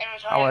on.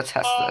 Inventory. I want to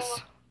test full.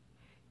 this.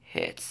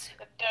 Hits.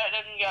 The dirt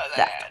didn't go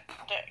there. That. The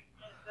dirt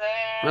goes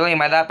there. Really,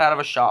 am I that bad of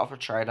a shot for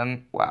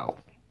trident? Wow.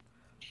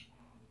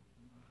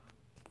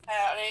 I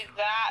don't need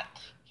that.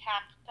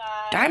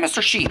 Cacti. Die,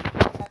 Mr. Sheep. Put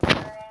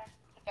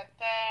that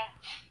there.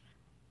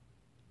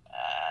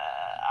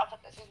 I'll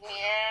put this in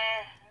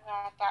here.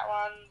 Not that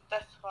one.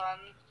 This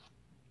one.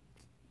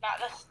 Not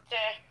the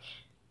stick.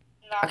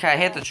 Not Okay, I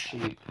hit the this.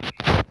 sheep.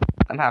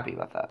 I'm happy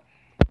about that.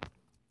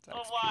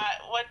 What?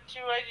 What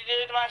you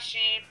do to my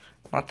sheep?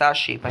 Not that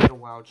sheep. I hit a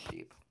wild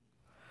sheep.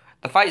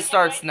 The fight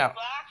starts now.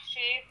 Black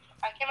sheep.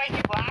 I can make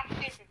you black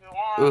sheep if you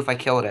want. Oof, I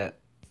killed it.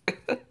 I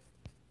give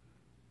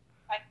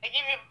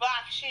you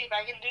black sheep.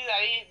 I can do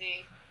that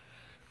easy.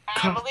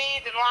 I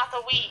believe in lots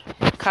of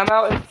wheat. Come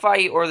out and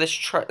fight, or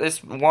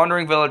this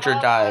wandering villager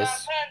dies. I'm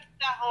putting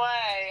stuff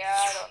away.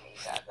 I don't need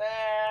that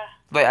there.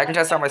 Wait, I can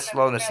test out my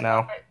slowness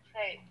now.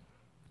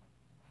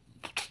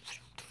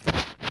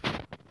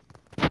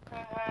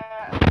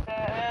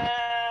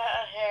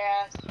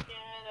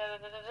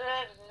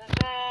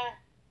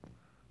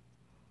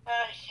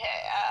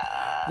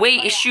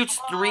 Wait, it shoots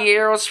 3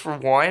 arrows for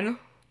 1?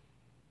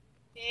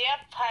 Yep,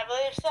 I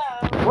believe so.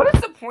 What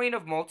is the point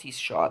of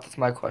multi-shot? That's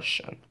my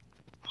question.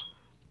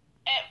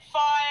 It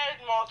fires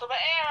multiple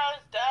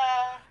arrows,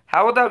 duh.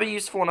 How would that be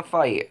useful in a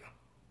fight?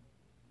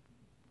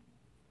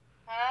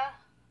 Huh?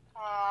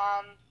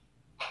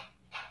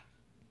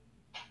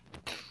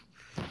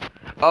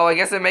 Oh, I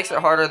guess it makes it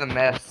harder to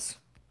miss.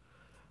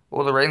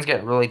 Well, the rain's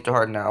getting really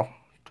hard now.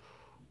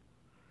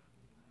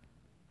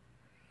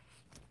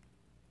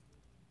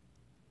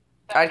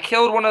 I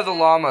killed one of the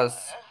llamas.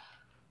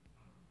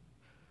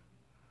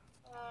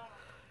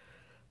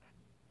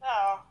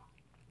 Oh.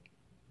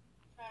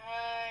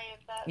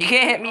 You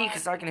can't hit me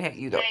because I can hit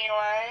you, though.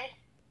 Anyway.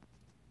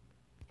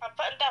 I'm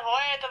putting that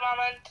away at the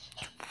moment.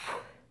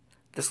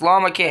 This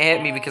llama can't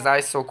hit me because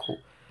I'm so cool.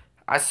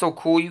 I'm so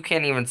cool you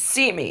can't even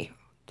see me.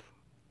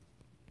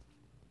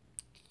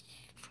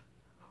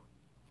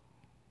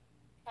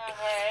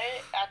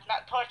 Okay, that's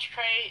not torch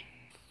crate.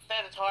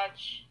 There's a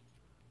torch.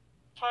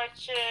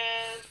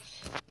 Torches.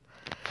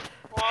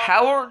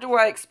 How do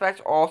I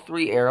expect all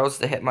 3 arrows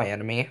to hit my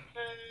enemy?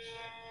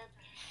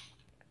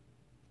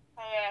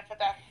 Oh yeah, put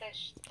that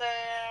fish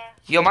there.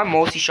 Yo, my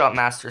multi-shot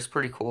master is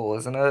pretty cool,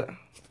 isn't it?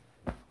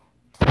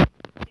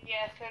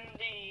 Yes,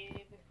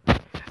 indeed.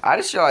 I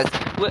just realized,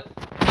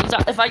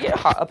 if I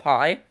get up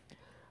high,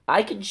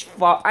 I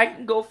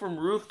can go from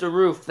roof to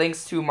roof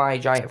thanks to my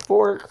giant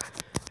fork.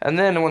 And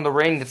then when the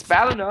rain gets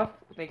bad enough,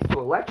 thanks to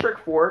electric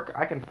fork,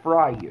 I can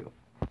fry you.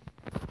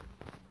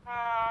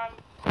 I'm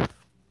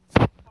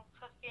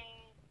cooking.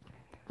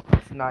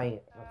 It's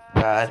night. That's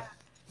bad.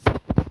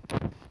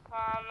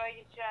 Like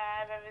a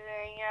job,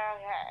 everything.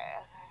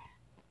 Okay.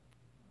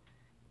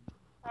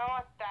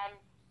 Almost done.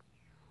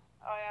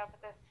 Oh yeah,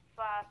 put this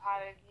flower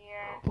pot in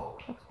here.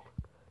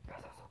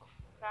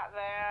 Not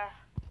there.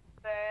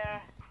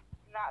 There.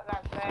 Not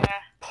that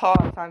there.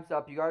 Pause. Time's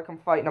up. You gotta come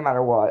fight no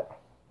matter what.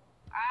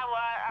 I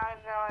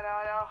know.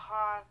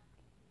 Hold on.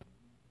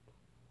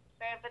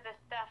 Then put the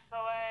stuff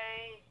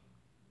away.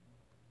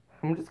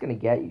 I'm just gonna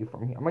get you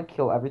from here. I'm gonna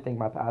kill everything in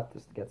my path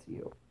just to get to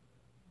you.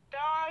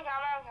 Don't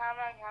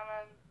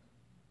coming.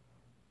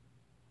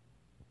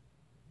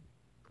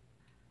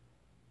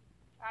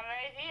 I'm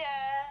right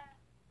here.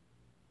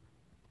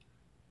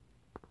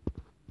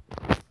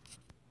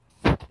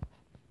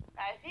 I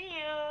see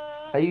you.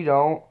 Hey, you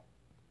don't.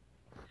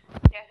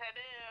 Yes, I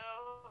do.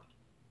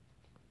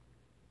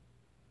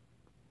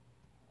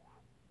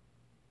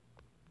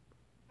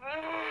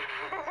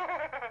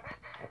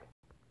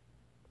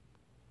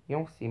 You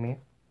don't see me.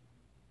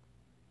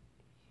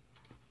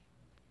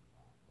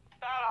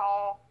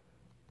 No.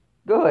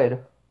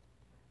 Good.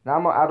 Now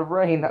I'm out of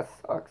rain. That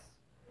sucks.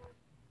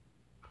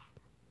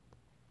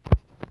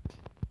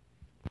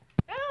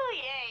 Ooh,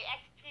 yay,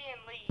 XP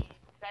and leaves.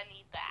 I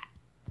need that.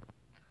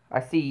 I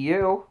see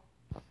you.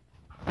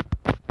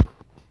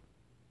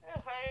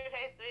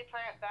 Basically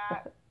plant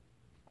that.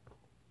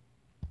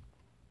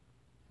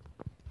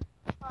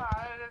 Oh,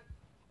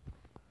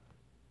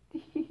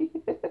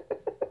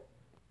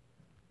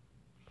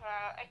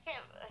 I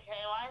can't.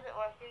 Okay, why is it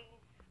working?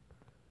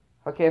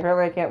 Okay,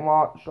 apparently I can't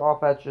launch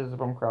off edges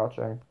if I'm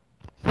crouching.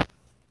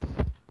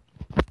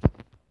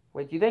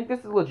 Wait, do you think this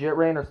is legit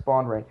rain or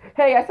spawn rain?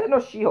 Hey, I said no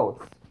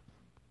shields.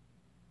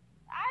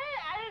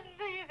 I didn't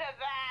think you said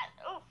that.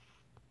 Oof.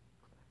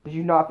 Did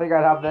you not figure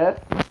out how this?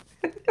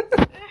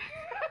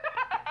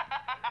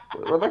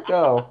 Where'd that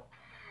go?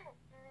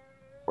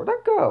 Where'd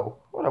that go?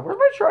 Hold on, where's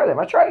my trident?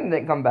 My trident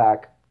didn't come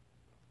back.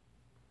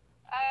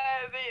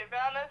 We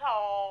found this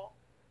hole.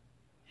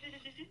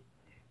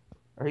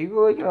 Are you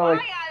really gonna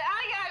like... I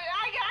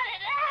got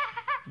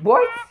it.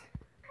 What?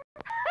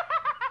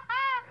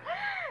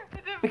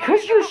 It's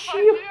Because your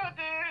fucking shield...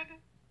 dude.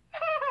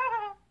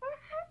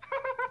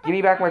 Give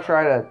me back my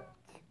trident.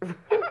 I own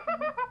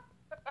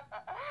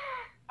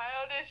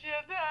this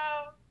shield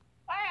now.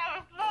 I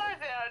have a floor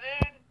now,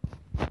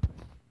 dude.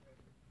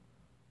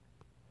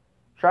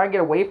 Try and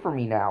get away from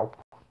me now.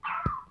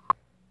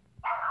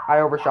 I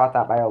overshot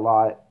that by a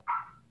lot.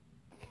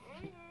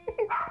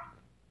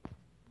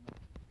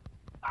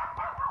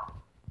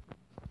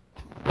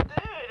 Dude,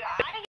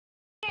 I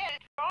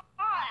can't draw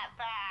that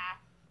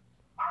fast.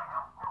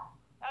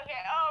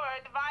 Okay, over.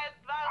 The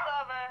battle's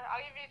over.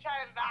 I'll give you a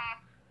trident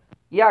back.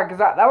 Yeah, because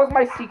that was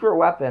my secret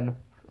weapon.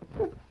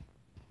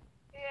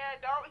 Yeah,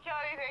 don't kill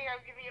anything.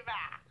 I'm giving you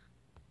back.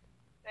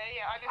 There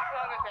you go. I just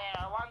throw this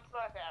arrow. One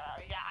slow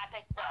arrow. Yeah, I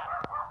picked it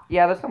up.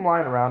 Yeah, there's some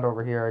lying around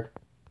over here.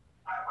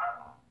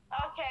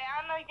 Okay,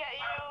 I'm gonna get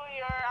you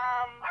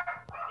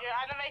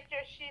I'm gonna make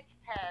your sheep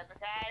pen,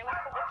 okay? What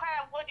kind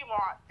of wood you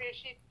want for your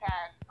sheep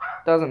pen?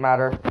 Doesn't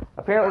matter.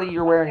 Apparently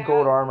you're wearing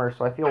gold armor,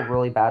 so I feel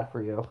really bad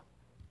for you.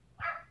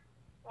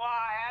 Why?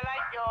 I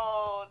like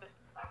gold.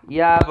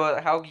 Yeah,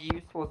 but how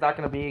useful is that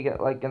going to be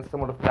against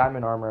someone with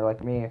diamond armor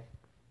like me?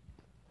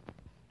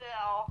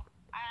 Still,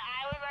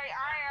 I was wearing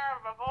iron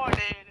armor before,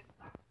 dude.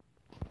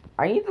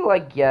 I need to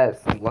get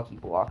some lucky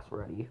blocks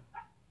ready.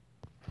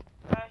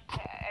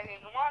 Okay, I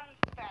need 1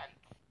 cent.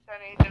 So I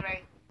need to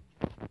make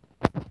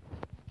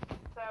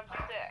some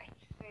sticks.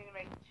 I need to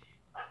make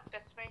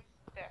this make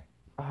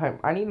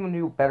I need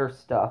new, better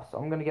stuff. So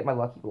I'm gonna get my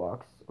lucky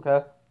blocks. Okay.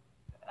 Okay,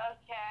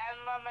 I'm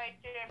gonna make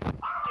your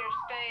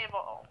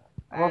stable.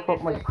 I'm gonna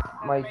put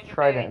my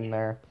trident in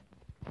there.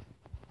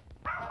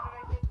 I'm gonna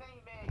make your thing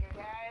big,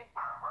 okay?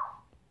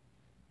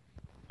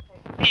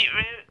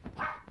 Beetroot.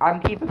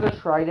 I'm keeping the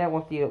trident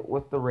with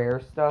the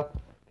rare stuff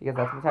because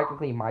that's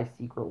technically my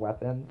secret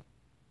weapon.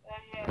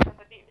 Okay, so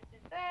the beetroot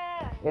is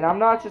there. And I'm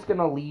not just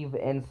gonna leave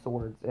end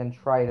swords and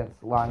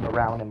tridents lying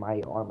around in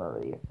my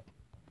armory.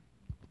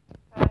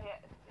 Okay,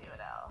 let's see what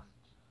else.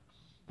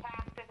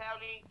 Cactus, I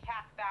don't need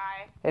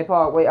cacti. Hey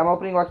Paul, wait, I'm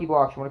opening lucky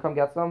blocks. You wanna come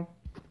get some?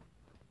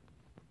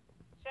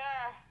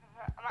 Sure.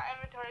 My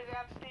inventory's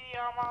empty,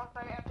 almost.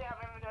 I empty out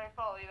my inventory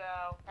fully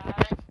though,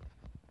 okay?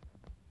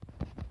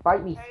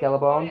 Fight me,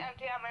 Skellabone. I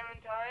empty out my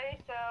inventory,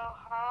 so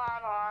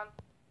hold on.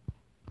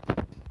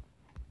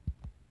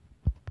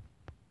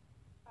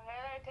 Okay,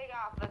 let me take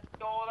off this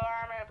gold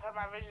armor and put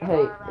my original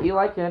armor back Hey, you on.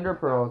 like ender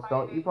pearls,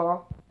 don't you,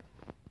 Paul?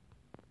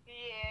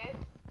 Yes.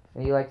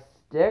 And you like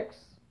sticks?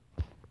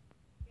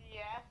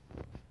 Yes.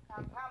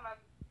 I'm coming.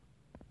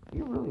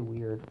 You're really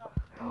weird.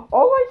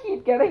 All I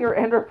keep getting are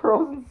ender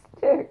pearls and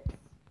sticks.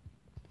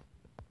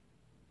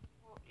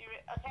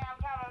 Okay,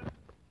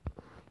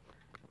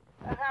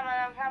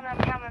 I'm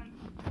coming.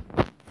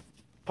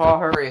 Paul,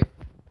 hurry.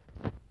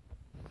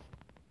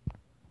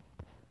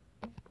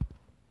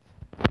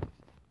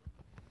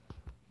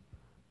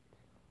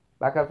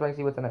 Back up so I can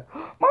see what's in it.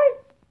 Mine!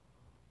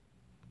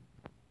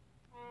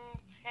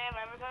 Okay,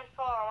 my inventory's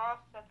full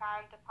almost. So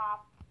time to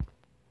pop.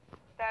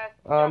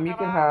 You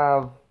can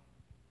have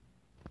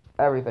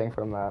everything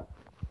from that.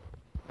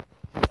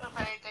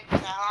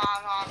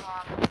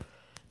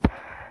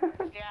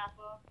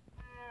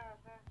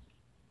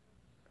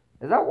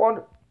 Is that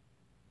one?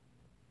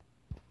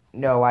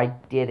 No, I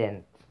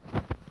didn't.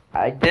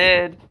 I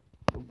did.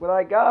 Look what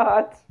I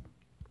got.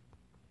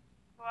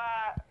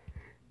 What?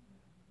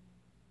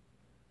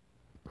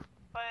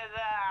 What is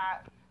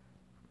that?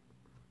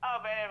 Oh,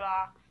 berry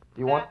box.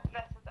 Do you want?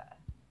 This.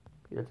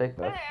 Here, take this.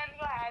 Go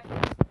ahead.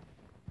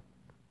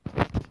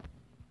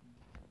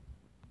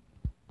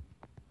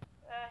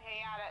 Okay,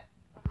 got it.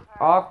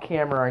 Off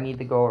camera, I need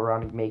to go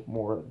around and make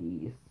more of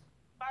these.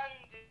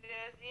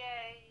 Sponges,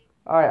 yay.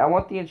 Alright, I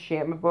want the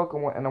enchantment book,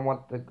 and I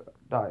want the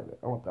diamond.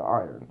 I want the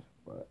iron,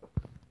 but...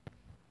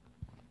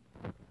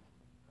 Did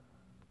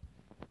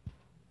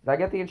I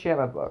get the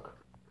enchantment book?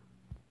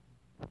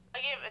 I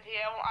gave it to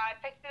you. I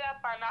picked it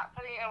up. I'm not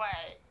putting it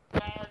away.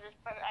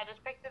 I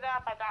just picked it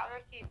up. I'm not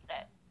gonna keep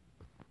it.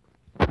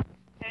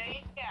 There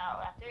you go.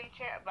 That's the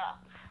enchantment book.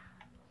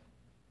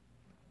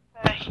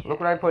 Look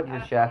what I put in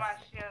your chest.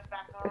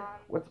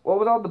 What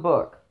was on the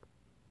book?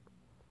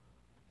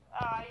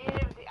 Oh, I need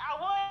everything. I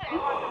want the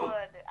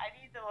wood. I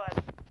need the wood.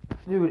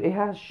 Dude, it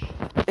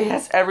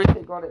has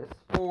everything on it. It's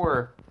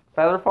 4.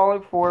 Feather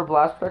falling 4,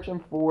 blast protection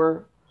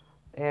 4,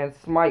 and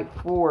smite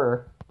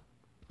 4.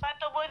 Put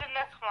the wood in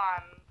this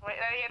one. Wait,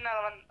 let me get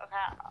another one.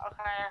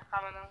 Okay,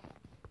 coming in.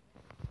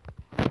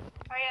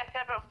 I got a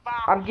separate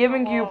box. I'm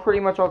giving you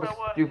pretty much all the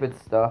stupid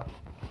stuff.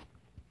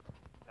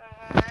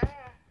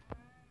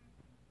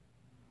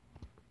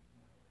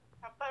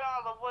 I put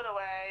all the wood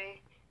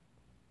away.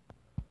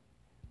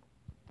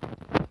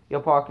 Yo,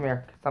 Paul, come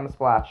here. Time to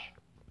splash.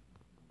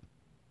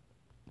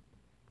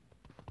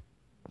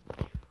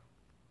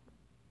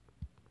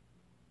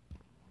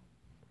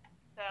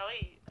 So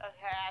okay,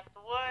 that's the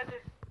wood.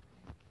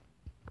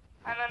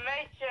 I'm gonna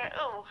make sure.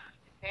 Ooh,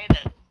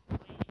 potatoes.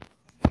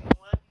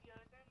 Wood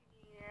goes in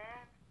here.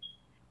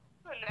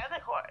 Ooh,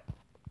 another quart.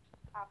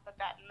 I'll put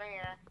that in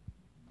there.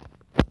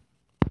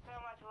 So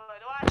much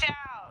wood. Watch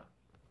out!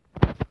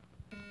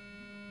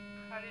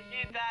 I just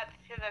use that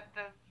so that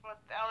the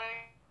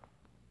LED.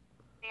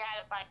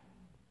 Yeah, fine.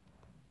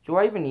 Do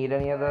I even need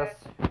any of this?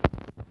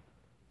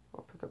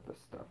 I'll pick up this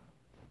stuff.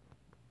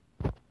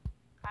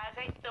 I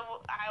think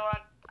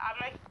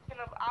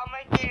I'll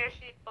make your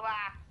sheet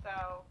black,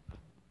 so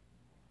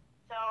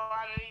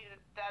I need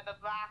the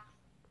black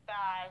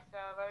dye. So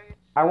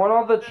I want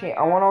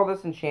all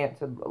this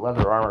enchanted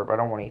leather armor, but I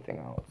don't want anything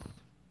else.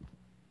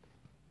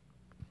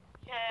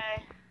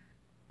 Okay.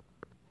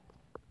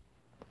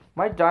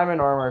 My diamond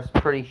armor is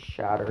pretty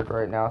shattered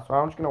right now, so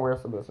I'm just gonna wear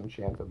some of this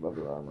enchanted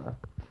leather armor.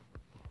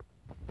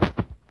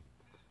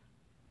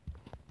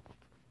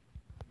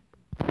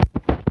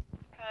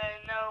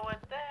 No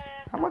wood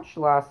there. How much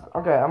last?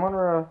 Okay, I'm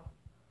gonna.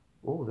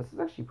 Oh, this is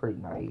actually pretty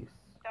nice.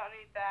 Don't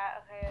need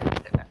that. Okay.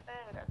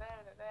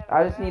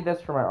 I just need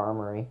this for my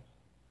armory.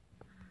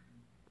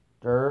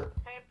 Dirt.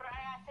 Paper.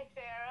 I got 6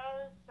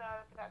 arrows, so I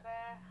put that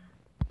there.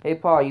 Hey,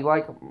 Paul, you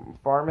like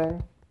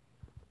farming?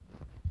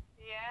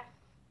 Yes.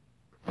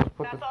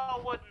 That's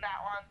all wood in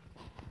that one.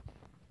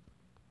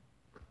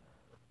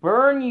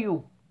 Burn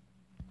you!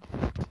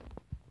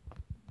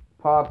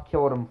 Paul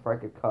killed him before I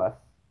could cuss.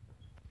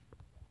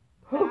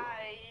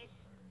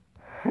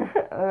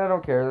 I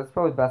don't care. That's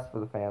probably best for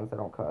the fans. I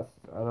don't cuss.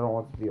 I don't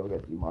want the video to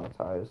get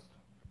demonetized.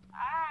 I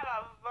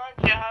have a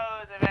bunch of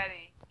hoes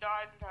already.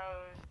 Garden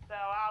hose. So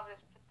I'll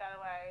just put that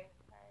away.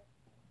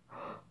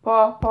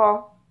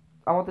 Paul,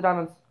 I want the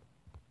diamonds.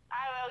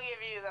 I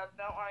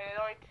Don't worry, there's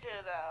only 2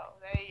 though.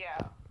 There you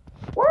go.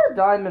 Why are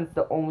diamonds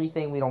the only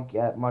thing we don't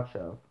get much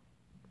of?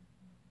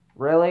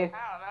 Really? I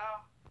don't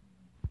know.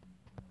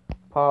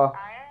 Pa.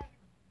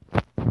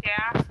 Iron?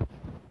 Yeah.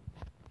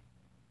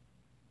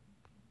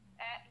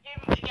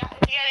 If you get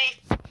any,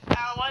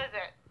 what is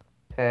it?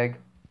 Pig.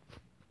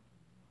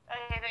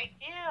 Okay, thank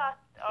you.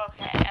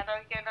 Okay, and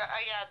then get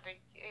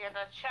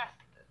the chest.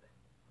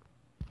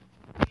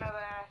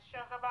 Another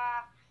sugar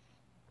box.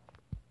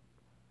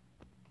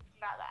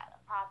 Not that.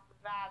 Pop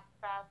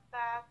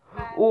that.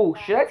 Ooh,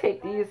 should I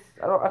take these?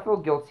 I feel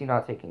guilty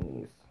not taking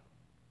these.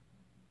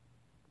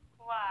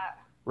 What?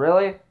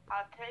 Really?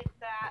 I'll take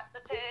that. The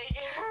pig.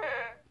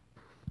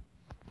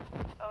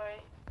 Oh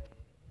wait.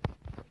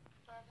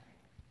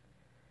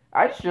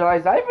 I just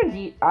realized I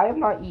have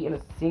not eaten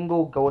a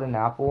single golden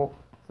apple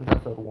since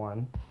episode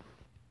 1.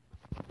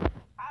 I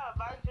have a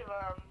bunch of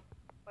them.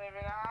 Believe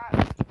it or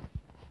not.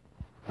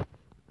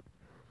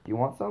 Do you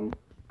want some?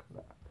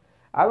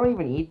 I don't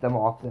even eat them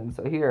often,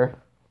 so here.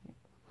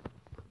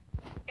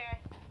 Okay.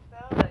 So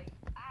like,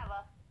 I have a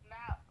lot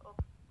of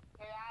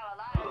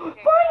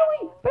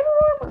Finally! Better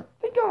armor!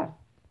 Thank God!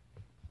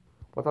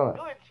 What's on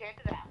Who this?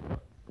 enchanted apples?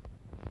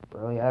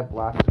 Really? I have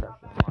black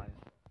scratch on mine.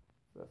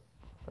 This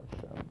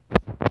section.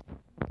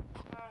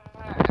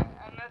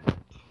 And this,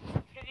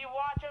 can you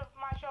watch over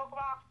my choke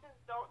boxes?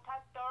 Don't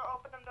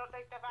open them, don't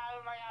take them out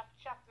of my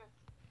chest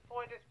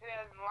before this pit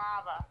in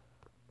lava.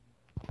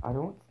 I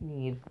don't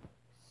need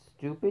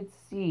stupid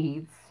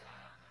seeds.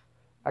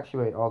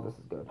 Actually, wait, all this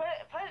is good. Put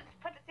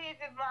the seeds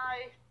in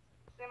my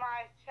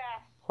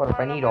chest. What if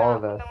I need all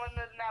of this?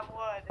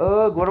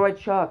 Ugh, what do I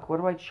chuck? What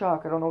do I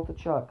chuck? I don't know what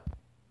to chuck.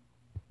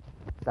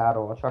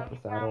 Saddle, I'll chuck the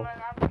saddle.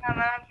 I'm coming.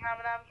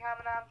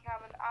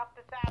 Up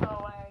the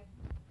saddle way.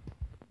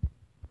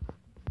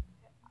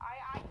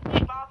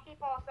 I'll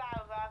keep all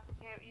saddles, I'll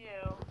keep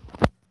you.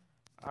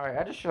 Alright,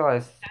 I just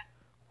realized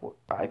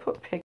I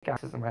put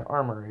pickaxes in my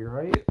armory,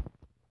 right?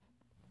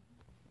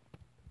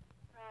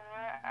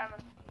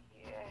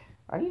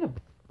 I need a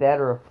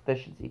better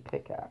efficiency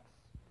pickaxe.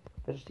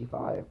 Efficiency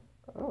 5.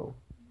 Oh.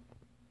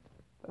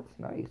 That's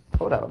nice.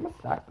 Hold up, I'm gonna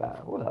stack that.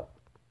 Hold up.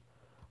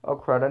 Oh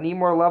crud, I need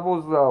more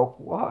levels though.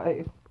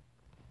 Why?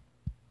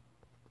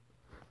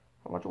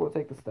 How much will it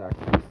take to stack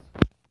these?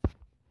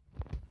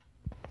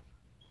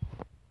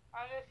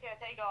 I'm just gonna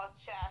take all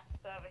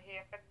chests over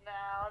here for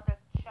now. I'm gonna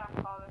chuck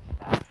all this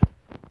stuff.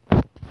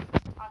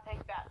 I'll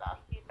take that though.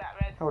 Keep that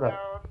redstone. Hold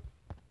up.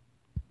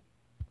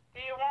 Do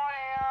you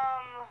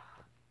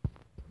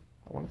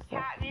want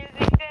cat music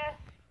disc?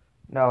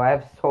 No, I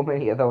have so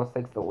many of those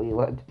thanks to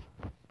Leland.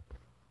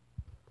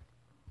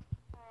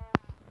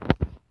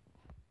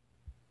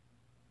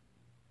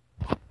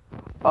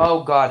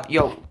 Oh god,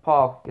 yo,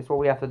 Paul, guess what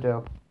we have to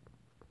do?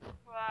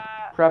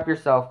 What? Prep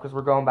yourself, because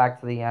we're going back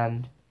to the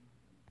end.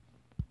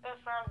 That's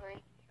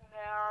perfect.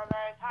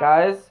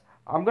 Guys,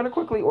 I'm gonna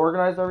quickly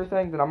organize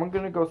everything, then I'm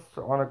gonna go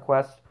on a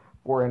quest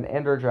for an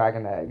Ender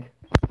Dragon egg.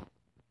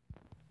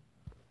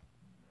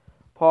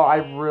 Paul, I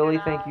really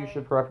think you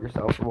should prep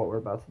yourself for what we're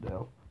about to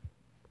do.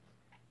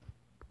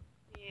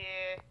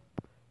 Yeah.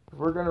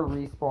 We're gonna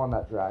respawn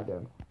that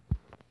dragon.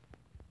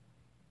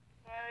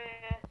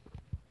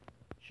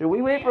 Should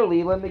we wait for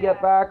Leland to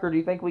get back, or do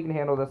you think we can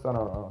handle this on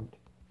our own?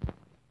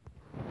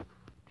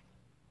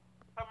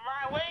 From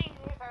my wings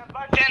and a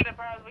bunch of ender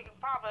pearls, we can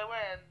probably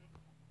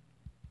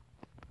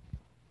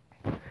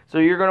win. So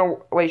you're gonna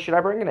wait? Should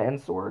I bring an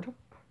end sword?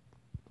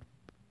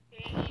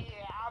 Yeah,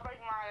 I'll bring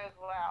mine as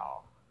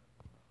well.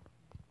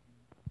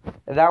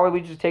 And that way we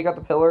just take out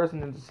the pillars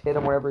and then just hit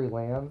him wherever he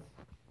lands.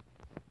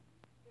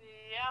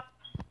 Yep.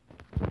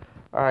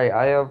 All right,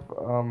 I have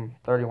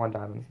 31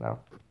 diamonds now.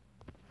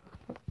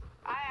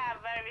 I have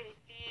very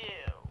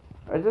few.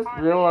 I just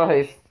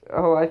realized.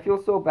 Oh, I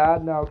feel so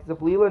bad now because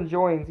if Leland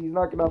joins, he's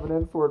not gonna have an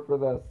end sword for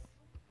this.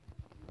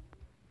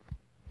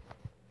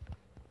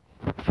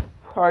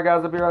 All right,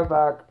 guys, I'll be right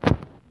back.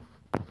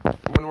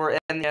 When we're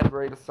in the end,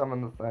 ready to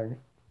summon the thing.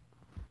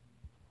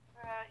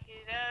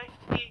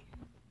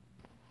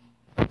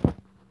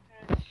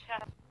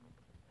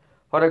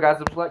 Hold on, guys.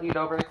 I'm just letting you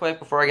know very quick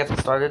before I get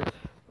started.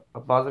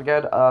 I'll pause it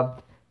again.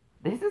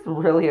 This is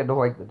really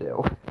annoying to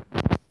do.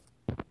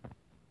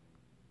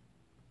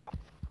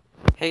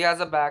 Hey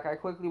guys, I'm back. I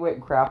quickly went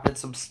and crafted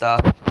some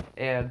stuff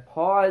and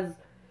paused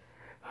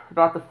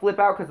about to flip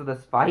out because of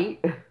this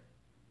fight. I'm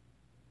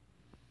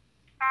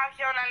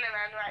showing on the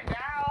run right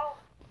now.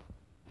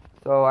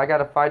 So I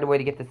gotta find a way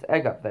to get this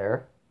egg up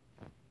there.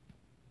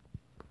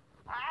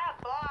 I have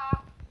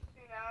blocks,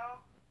 you know.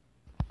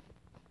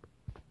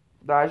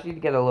 No, I just need to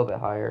get a little bit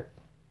higher.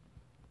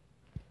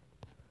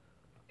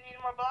 Need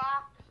more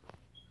blocks?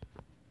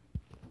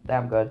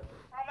 Damn good.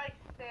 I'll make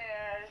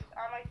stairs.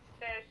 I'll make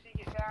stairs so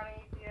you get down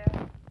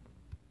easier.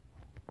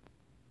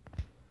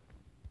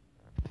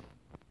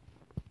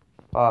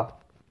 Oh,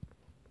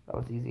 that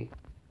was easy.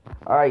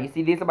 Alright, you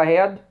see these in my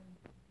hand?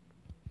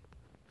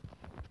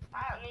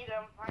 I don't need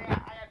them. I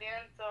got the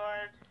end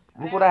sword.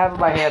 Look what I have in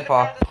my hand,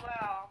 Paul.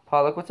 Well.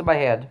 Paul, look what's in my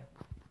hand.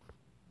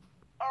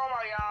 Oh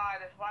my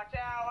god. Watch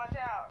out, watch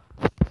out.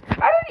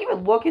 I didn't even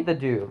look at the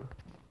dude.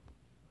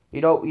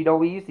 You know what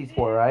we use these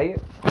for,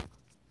 right?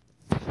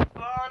 Well,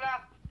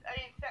 not. I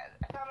mean,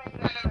 something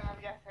Enderman,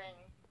 I'm guessing.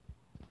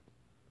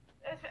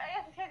 I guess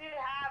it's because you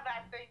have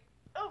that thing.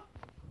 Oof.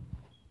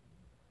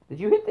 Did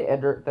you hit the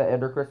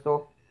ender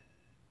crystal?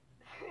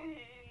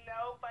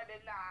 Nope, I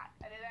did not.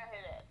 I did not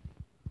hit it.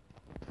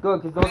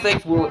 Good, because those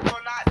things will. Careful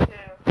not to.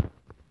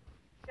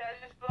 Cause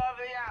just blow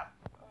everything up.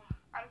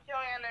 I'm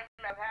killing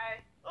Enderman, okay?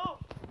 Oof.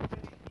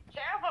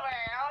 Careful,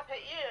 man. I'll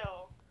hit you.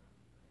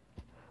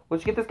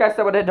 Let's get this guy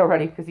summoned in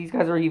already, because these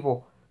guys are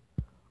evil.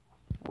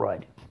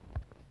 Run.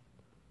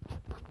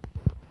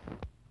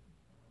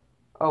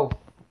 Oh, lip.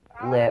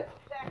 I'm gonna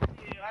protect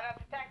you. I'm gonna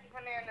protect you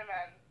from the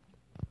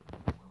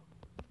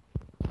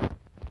Enderman.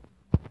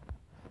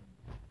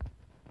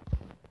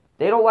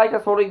 They don't like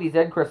us holding these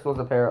end crystals,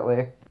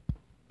 apparently.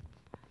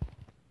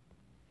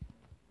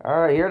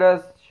 Alright, here it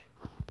is.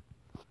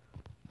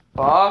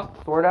 Paw,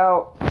 sword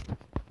out. It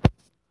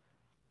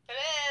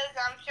is.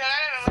 I'm sure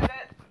Enderman with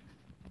it.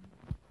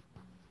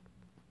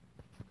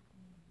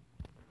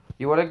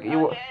 You wanna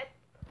Okay.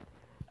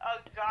 Oh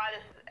god,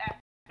 this is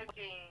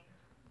epicing.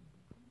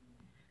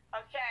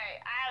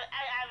 Okay, I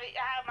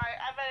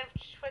better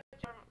switch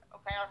from.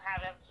 Okay, I don't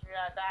have it. Just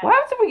realized that. What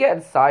happens if we get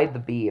inside the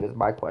beam? Is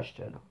my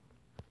question.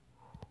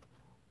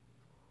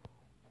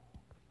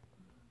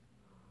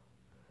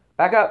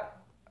 Back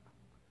up.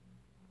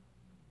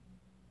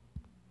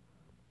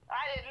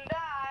 I didn't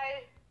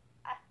die.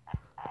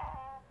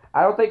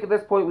 I don't think at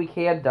this point we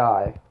can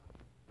die.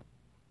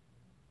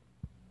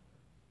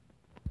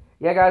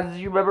 Yeah, guys, do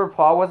you remember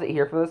Paul wasn't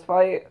here for this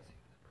fight?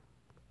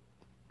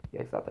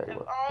 Yeah, he's not there If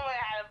anymore. only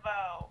I had a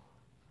bow.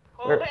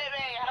 Who Where- hit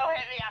me? Who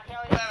hit me? I'll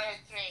kill whoever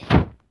hits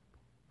me.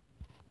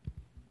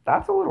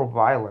 That's a little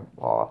violent,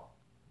 Paul.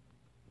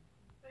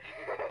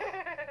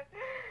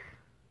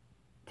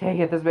 Dang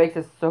it, this makes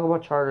it so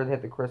much harder to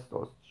hit the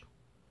crystals.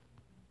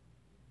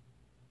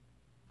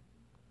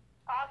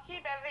 I'll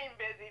keep everything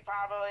busy,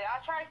 probably.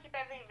 I'll try to keep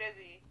everything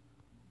busy.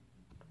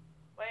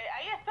 Wait,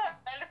 I guess the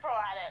Ender Pearl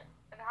at it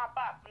and hop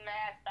up. Nah,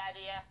 that's a bad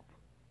idea.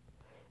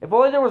 If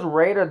only there was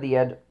rain at the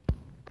end.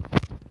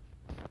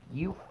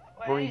 You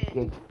Wait.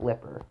 freaking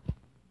flipper.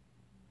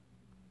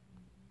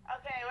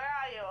 Okay, where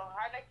are you?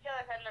 I'm gonna kill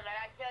this Enderman.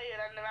 I kill you,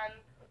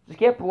 Enderman. Just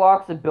get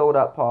blocks and build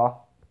up,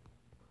 Paul.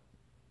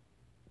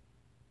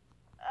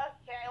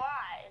 Okay,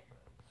 why?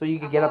 So you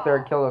can get up there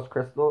and kill those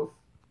crystals.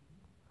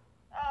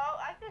 Oh,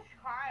 I just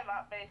climb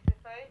up,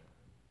 basically.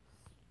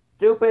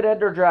 Stupid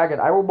Ender Dragon,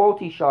 I will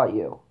multi-shot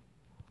you.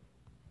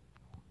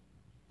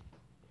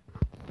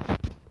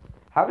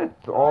 How did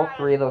all I'm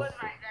three of those...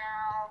 good right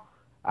now.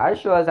 I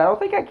just realized I don't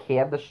think I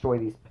can destroy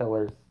these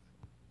pillars.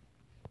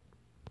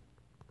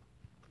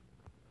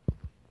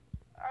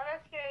 I'm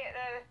just gonna get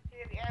there to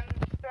see the end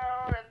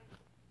stone and...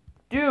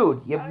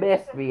 Dude, you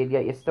missed me and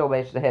yet you still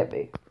managed to hit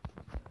me.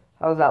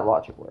 How does that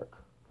logic work?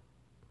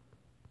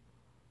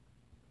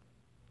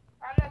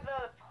 I'm gonna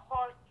build a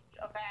torch.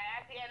 Okay,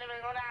 I see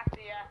Enderman going after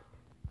you.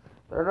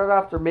 They're not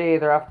after me,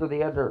 they're after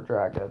the Ender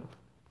Dragon.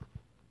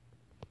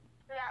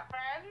 You're not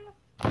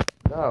friends?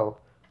 No.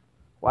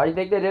 Why do you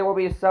think they didn't want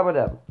me to summon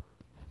him?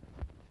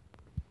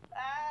 Oh,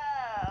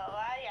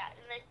 I got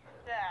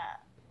mixed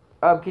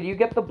up. Can you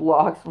get the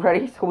blocks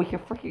ready so we can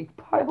freaking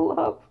pile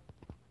up?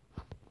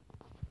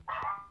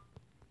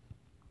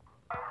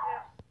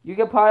 You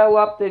can pile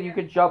up, then you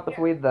can jump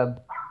between them.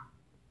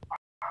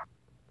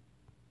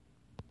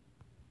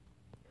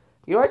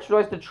 You know, I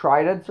realized the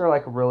tridents are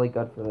like really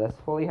good for this.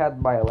 If only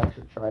had my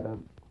electric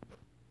trident.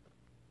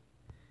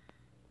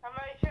 I'm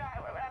making sure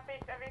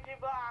every 2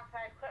 blocks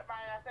I quit my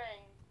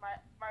thing,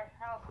 my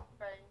health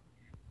thing.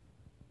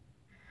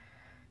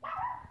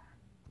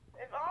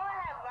 If only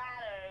I had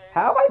ladders.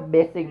 How am I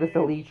missing this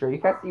elytra? You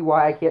can see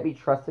why I can't be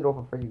trusted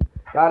over freaking.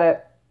 Got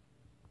it.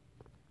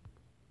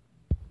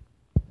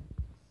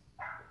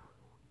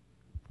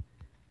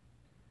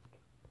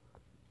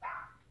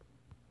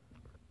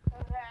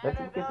 Okay, Let's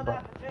I'm gonna just get build the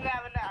up. We don't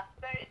have enough.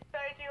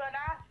 32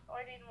 enough, or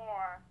we need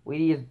more? We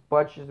need as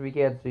much as we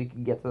can so you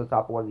can get to the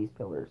top of one of these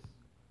pillars.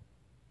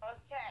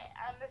 Okay,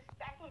 I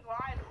can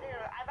glide too.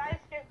 I might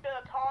just build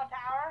a tall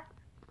tower.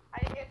 I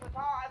can get the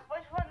tall.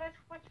 Which pillar is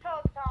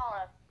the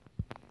tallest?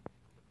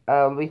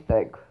 Let me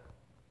think.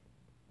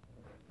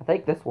 I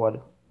think this one.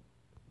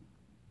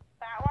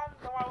 That one?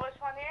 The one? Which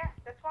one here?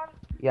 This one?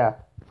 Yeah.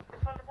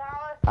 This one the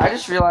tallest? I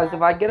just realized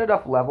if I get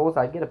enough levels,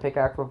 I'd get a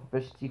pickaxe with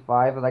efficiency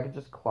 5 and I could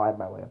just climb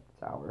my way up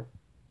the tower.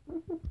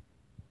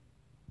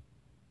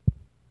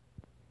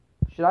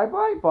 Should I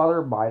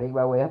bother mining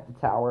my way up the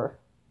tower?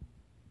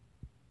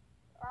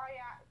 Oh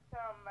yeah, so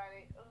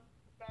many.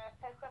 Okay,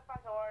 pick up my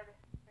sword.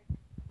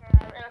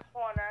 In a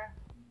corner.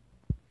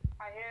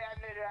 I hear that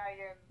Ender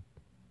Dragon.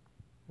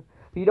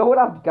 You know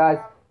what guys,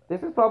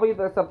 this is probably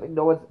something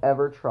no one's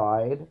ever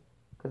tried,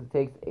 because it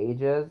takes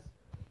ages,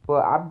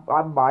 but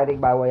I'm mining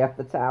my way up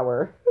the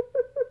tower.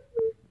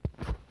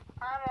 I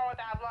don't know what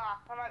that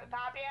block. I'm at the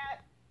top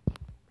yet?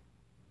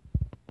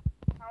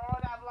 I don't know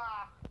what that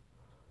block.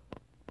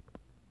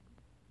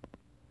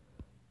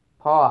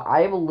 Paul,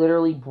 I am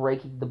literally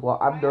breaking the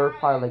block. I'm nerve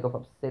piling of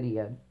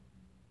obsidian.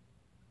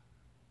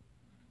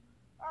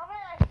 Oh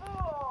man,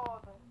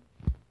 food.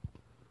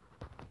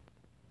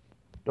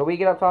 Don't we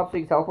get up top so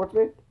you can teleport to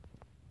me?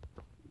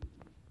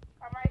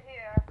 I'm right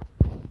here.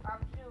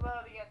 I'm too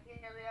low to get to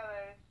the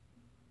others.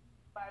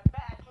 But I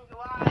bet I can go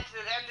on to the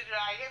Ender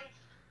Dragons.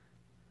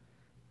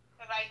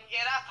 If I can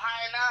get up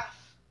high enough.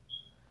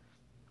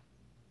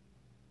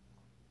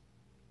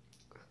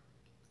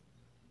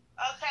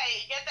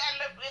 Okay, get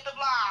the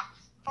blocks.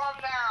 Calm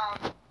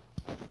down.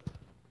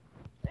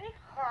 Are you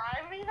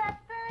climbing that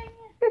thing?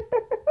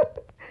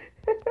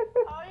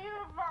 Oh, you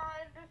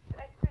mind this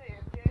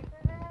experience,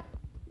 isn't it?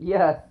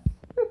 Yes.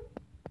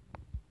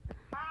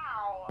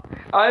 How?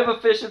 I have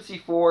efficiency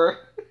 4.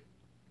 Oh,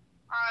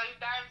 you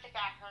died with the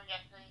cat, I'm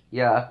guessing.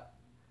 Yeah.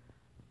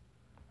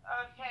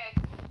 Okay.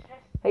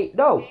 Hey,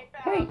 no.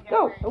 Hey,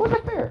 no. That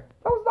wasn't fair.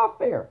 That was not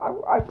fair. I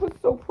was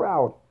so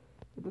proud.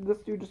 And then this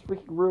dude just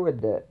freaking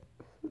ruined it.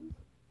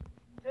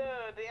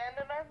 Dude, the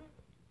Enderman?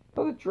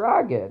 Oh, the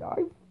dragon.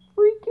 I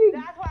freaking...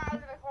 That's why I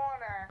was in the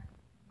corner.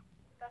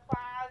 That's why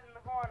I was in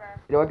the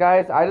corner. You know what,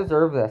 guys? I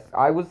deserve this.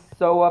 I was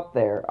so up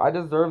there. I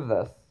deserve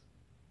this.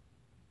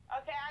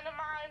 Okay,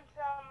 undermine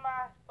some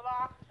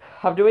blocks.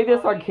 I'm doing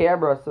this on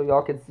camera so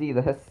y'all can see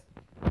this.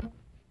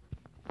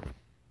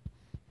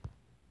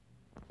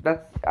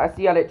 I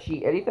see I didn't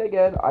cheat anything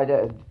in. I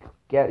didn't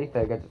get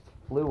anything. I just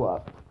flew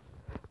up.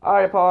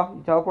 Alright, Paul.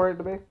 You teleported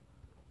to me? Okay,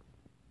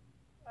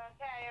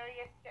 we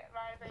get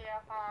my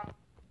video on.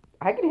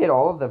 I can hit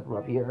all of them from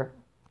up here.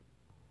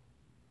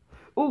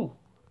 Ooh.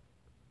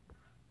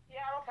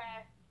 Yeah,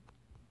 okay.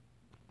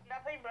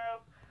 Nothing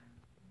broke.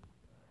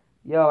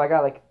 Yo, I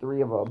got like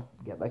 3 of them.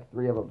 Get like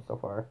 3 of them so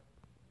far.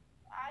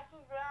 I can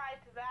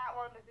ride to that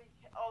one to see.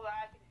 Oh,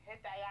 I can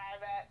hit that guy, I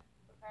bet.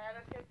 Okay,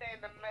 let's just stay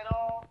in the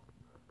middle.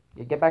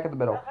 Yeah, get back in the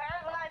middle. Okay,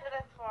 I'll ride to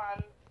this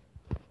one.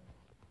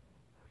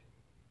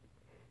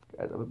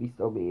 Guys, I'm gonna be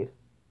so mean.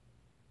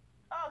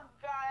 Oh,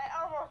 God,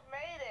 I almost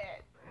made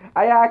it.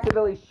 I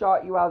accidentally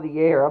shot you out of the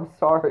air. I'm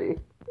sorry. If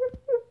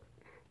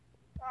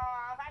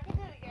I can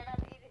do it again,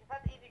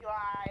 that's easy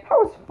glide. That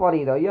was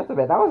funny though. You have to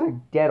admit that was a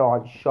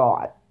dead-on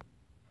shot.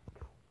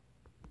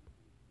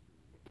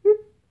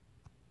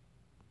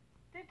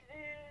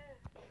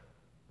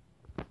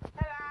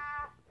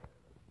 Ta-da!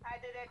 I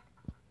did it.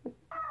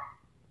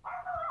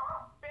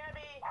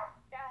 Baby!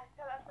 Yeah,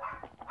 hold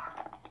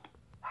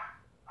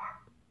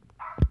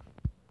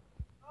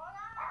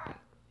on!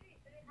 Jeez,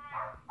 did it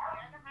hide?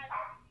 Yeah, the hide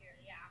right here.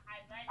 Yeah,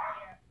 hide right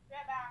here.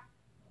 Get back.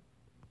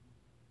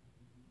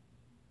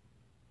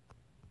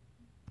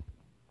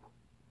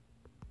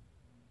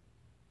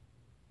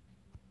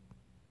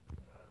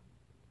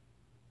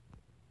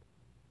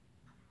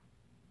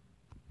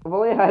 If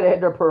only I had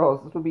ender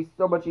pearls, this would be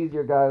so much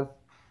easier, guys.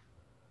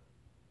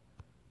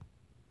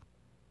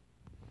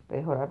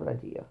 Hey, hold on, I have an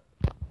idea.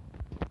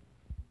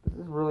 This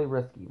is really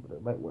risky, but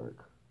it might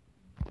work.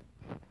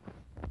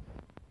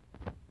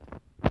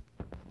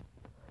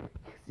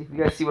 If you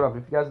guys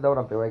know what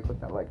I'm doing, click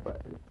that like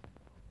button.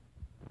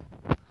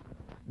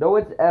 No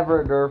one's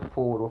ever nerf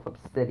pulled with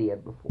obsidian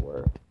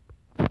before.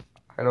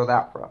 I know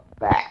that for a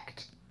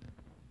fact.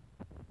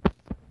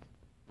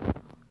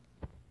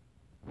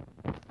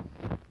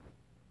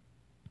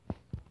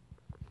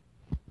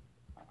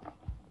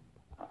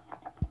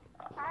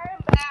 I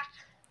am back.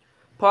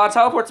 Paul,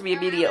 teleport to me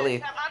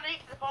immediately. I'm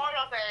underneath the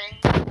portal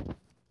thing.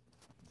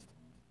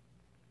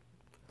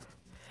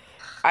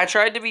 I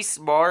tried to be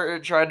smart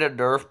and tried to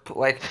nerf,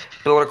 like,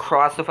 build a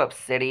cross with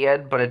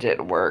obsidian, but it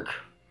didn't work.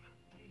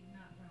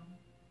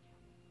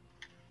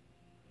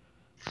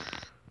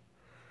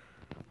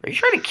 Are you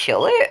trying to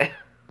kill it? Yeah,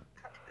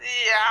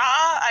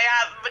 I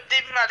got my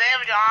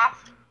damage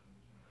off.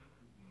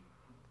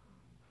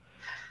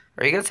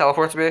 Are you gonna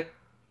teleport to me?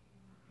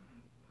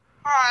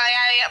 Hold on, I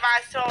gotta get my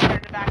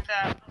sword back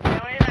up. Okay,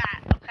 where you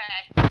at? Okay.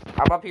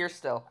 I'm up here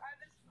still.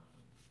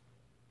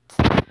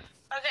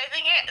 Okay,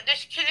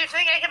 can you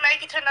think I can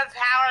make it to another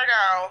tower?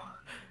 No.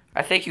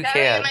 I think you I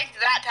can. make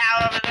that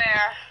tower over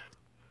there.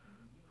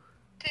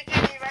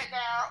 Continue right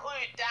now. Oh,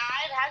 you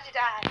died? How'd you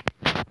die?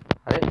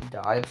 I didn't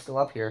die. I'm still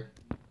up here.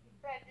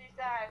 You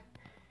died.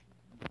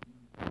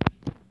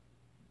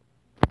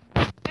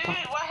 Dude,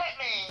 what hit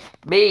me?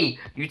 Me!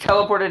 You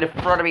teleported in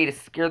front of me to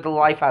scare the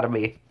life out of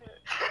me.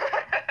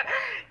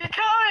 You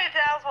told me to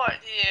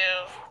teleport to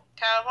you.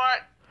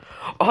 Teleport?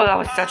 Oh, that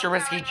was such a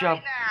risky Right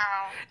jump.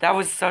 now. That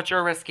was such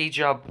a risky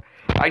jump.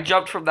 I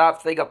jumped from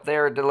that thing up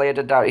there and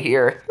landed down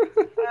here. Okay,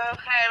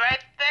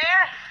 right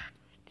there.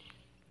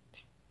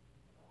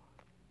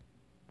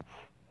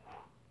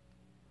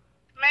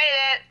 Made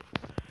it.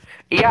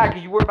 Yeah,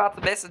 because you were about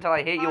to miss until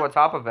I hit you on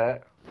top of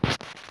it.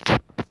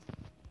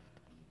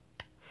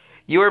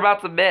 You were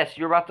about to miss.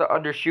 You were about to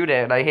undershoot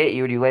it, and I hit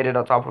you, and you landed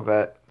on top of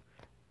it.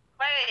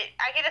 Wait,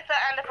 I can just throw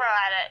Ender Pearl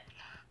at it.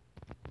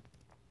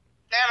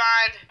 Never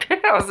mind.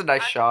 That was a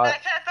nice shot. I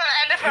just throw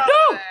Ender Pearl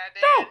No! there,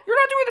 dude. No! You're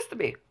not doing this to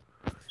me!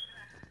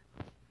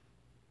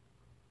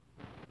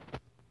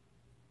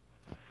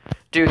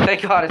 Dude,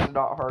 thank God it's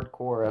not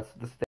hardcore.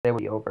 This day will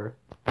be over.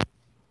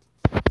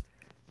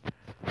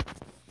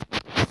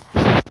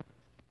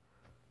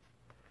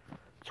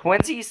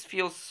 Twinsies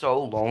feels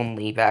so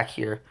lonely back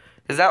here.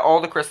 Is that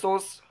all the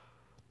crystals?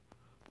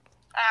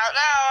 I don't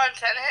know. It's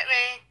gonna hit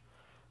me.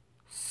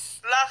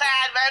 Look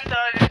at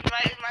inventory.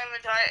 My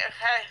inventory.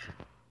 Okay.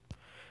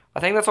 I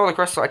think that's all the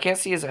crystals. I can't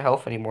see his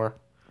health anymore.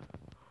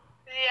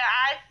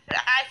 Yeah,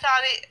 I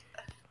saw the.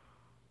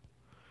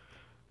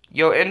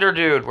 Yo, Ender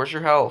dude, where's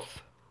your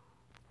health?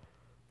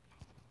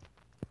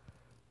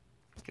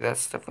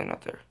 That's definitely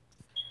not there.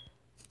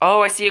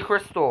 Oh, I see a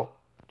crystal.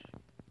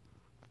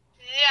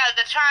 Yeah,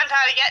 the trying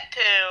how to get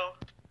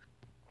to.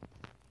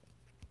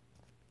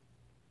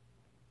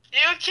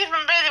 You keep him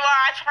busy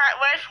while I try.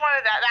 Which one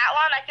is that? That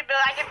one? I can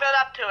build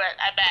up to it.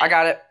 I bet. I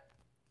got it.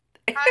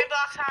 How many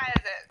blocks high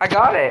is it? I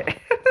got it.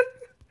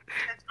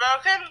 It's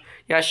broken.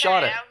 Yeah, I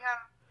shot it.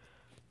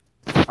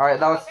 All right,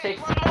 that was okay,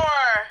 one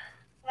more.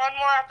 One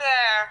more up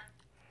there.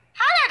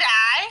 How did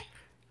I die?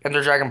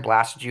 Ender Dragon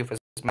blasted you for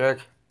his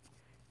medic.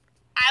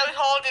 I was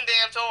holding the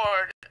damn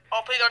sword.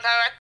 Oh, please don't tell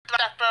me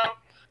that, bro.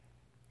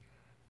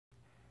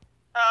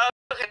 Oh,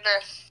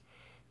 goodness.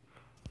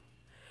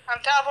 I'm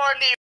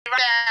teleporting to you right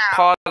now.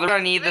 Pause, we're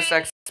gonna need this 3,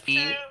 XP.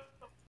 2,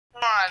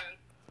 1.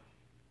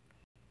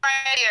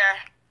 Right here.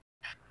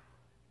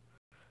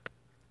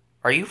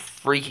 Are you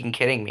freaking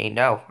kidding me?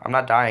 No, I'm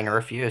not dying. I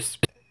refuse.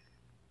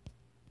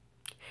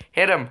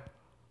 Hit him.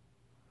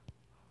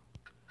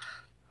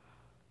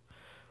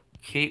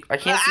 I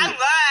can't see. I'm glad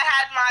I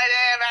had my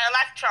damn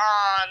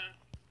electron.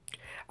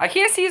 I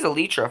can't see his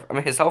Elytra. I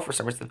mean, his health for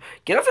some reason.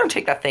 Get up there and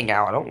take that thing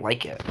out. I don't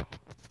like it.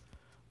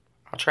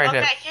 I'll try and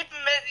Okay, hit. keep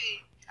him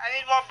busy. I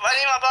need more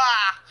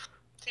blocks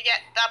to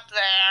get up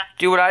there.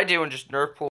 Do what I do and just nerf pull.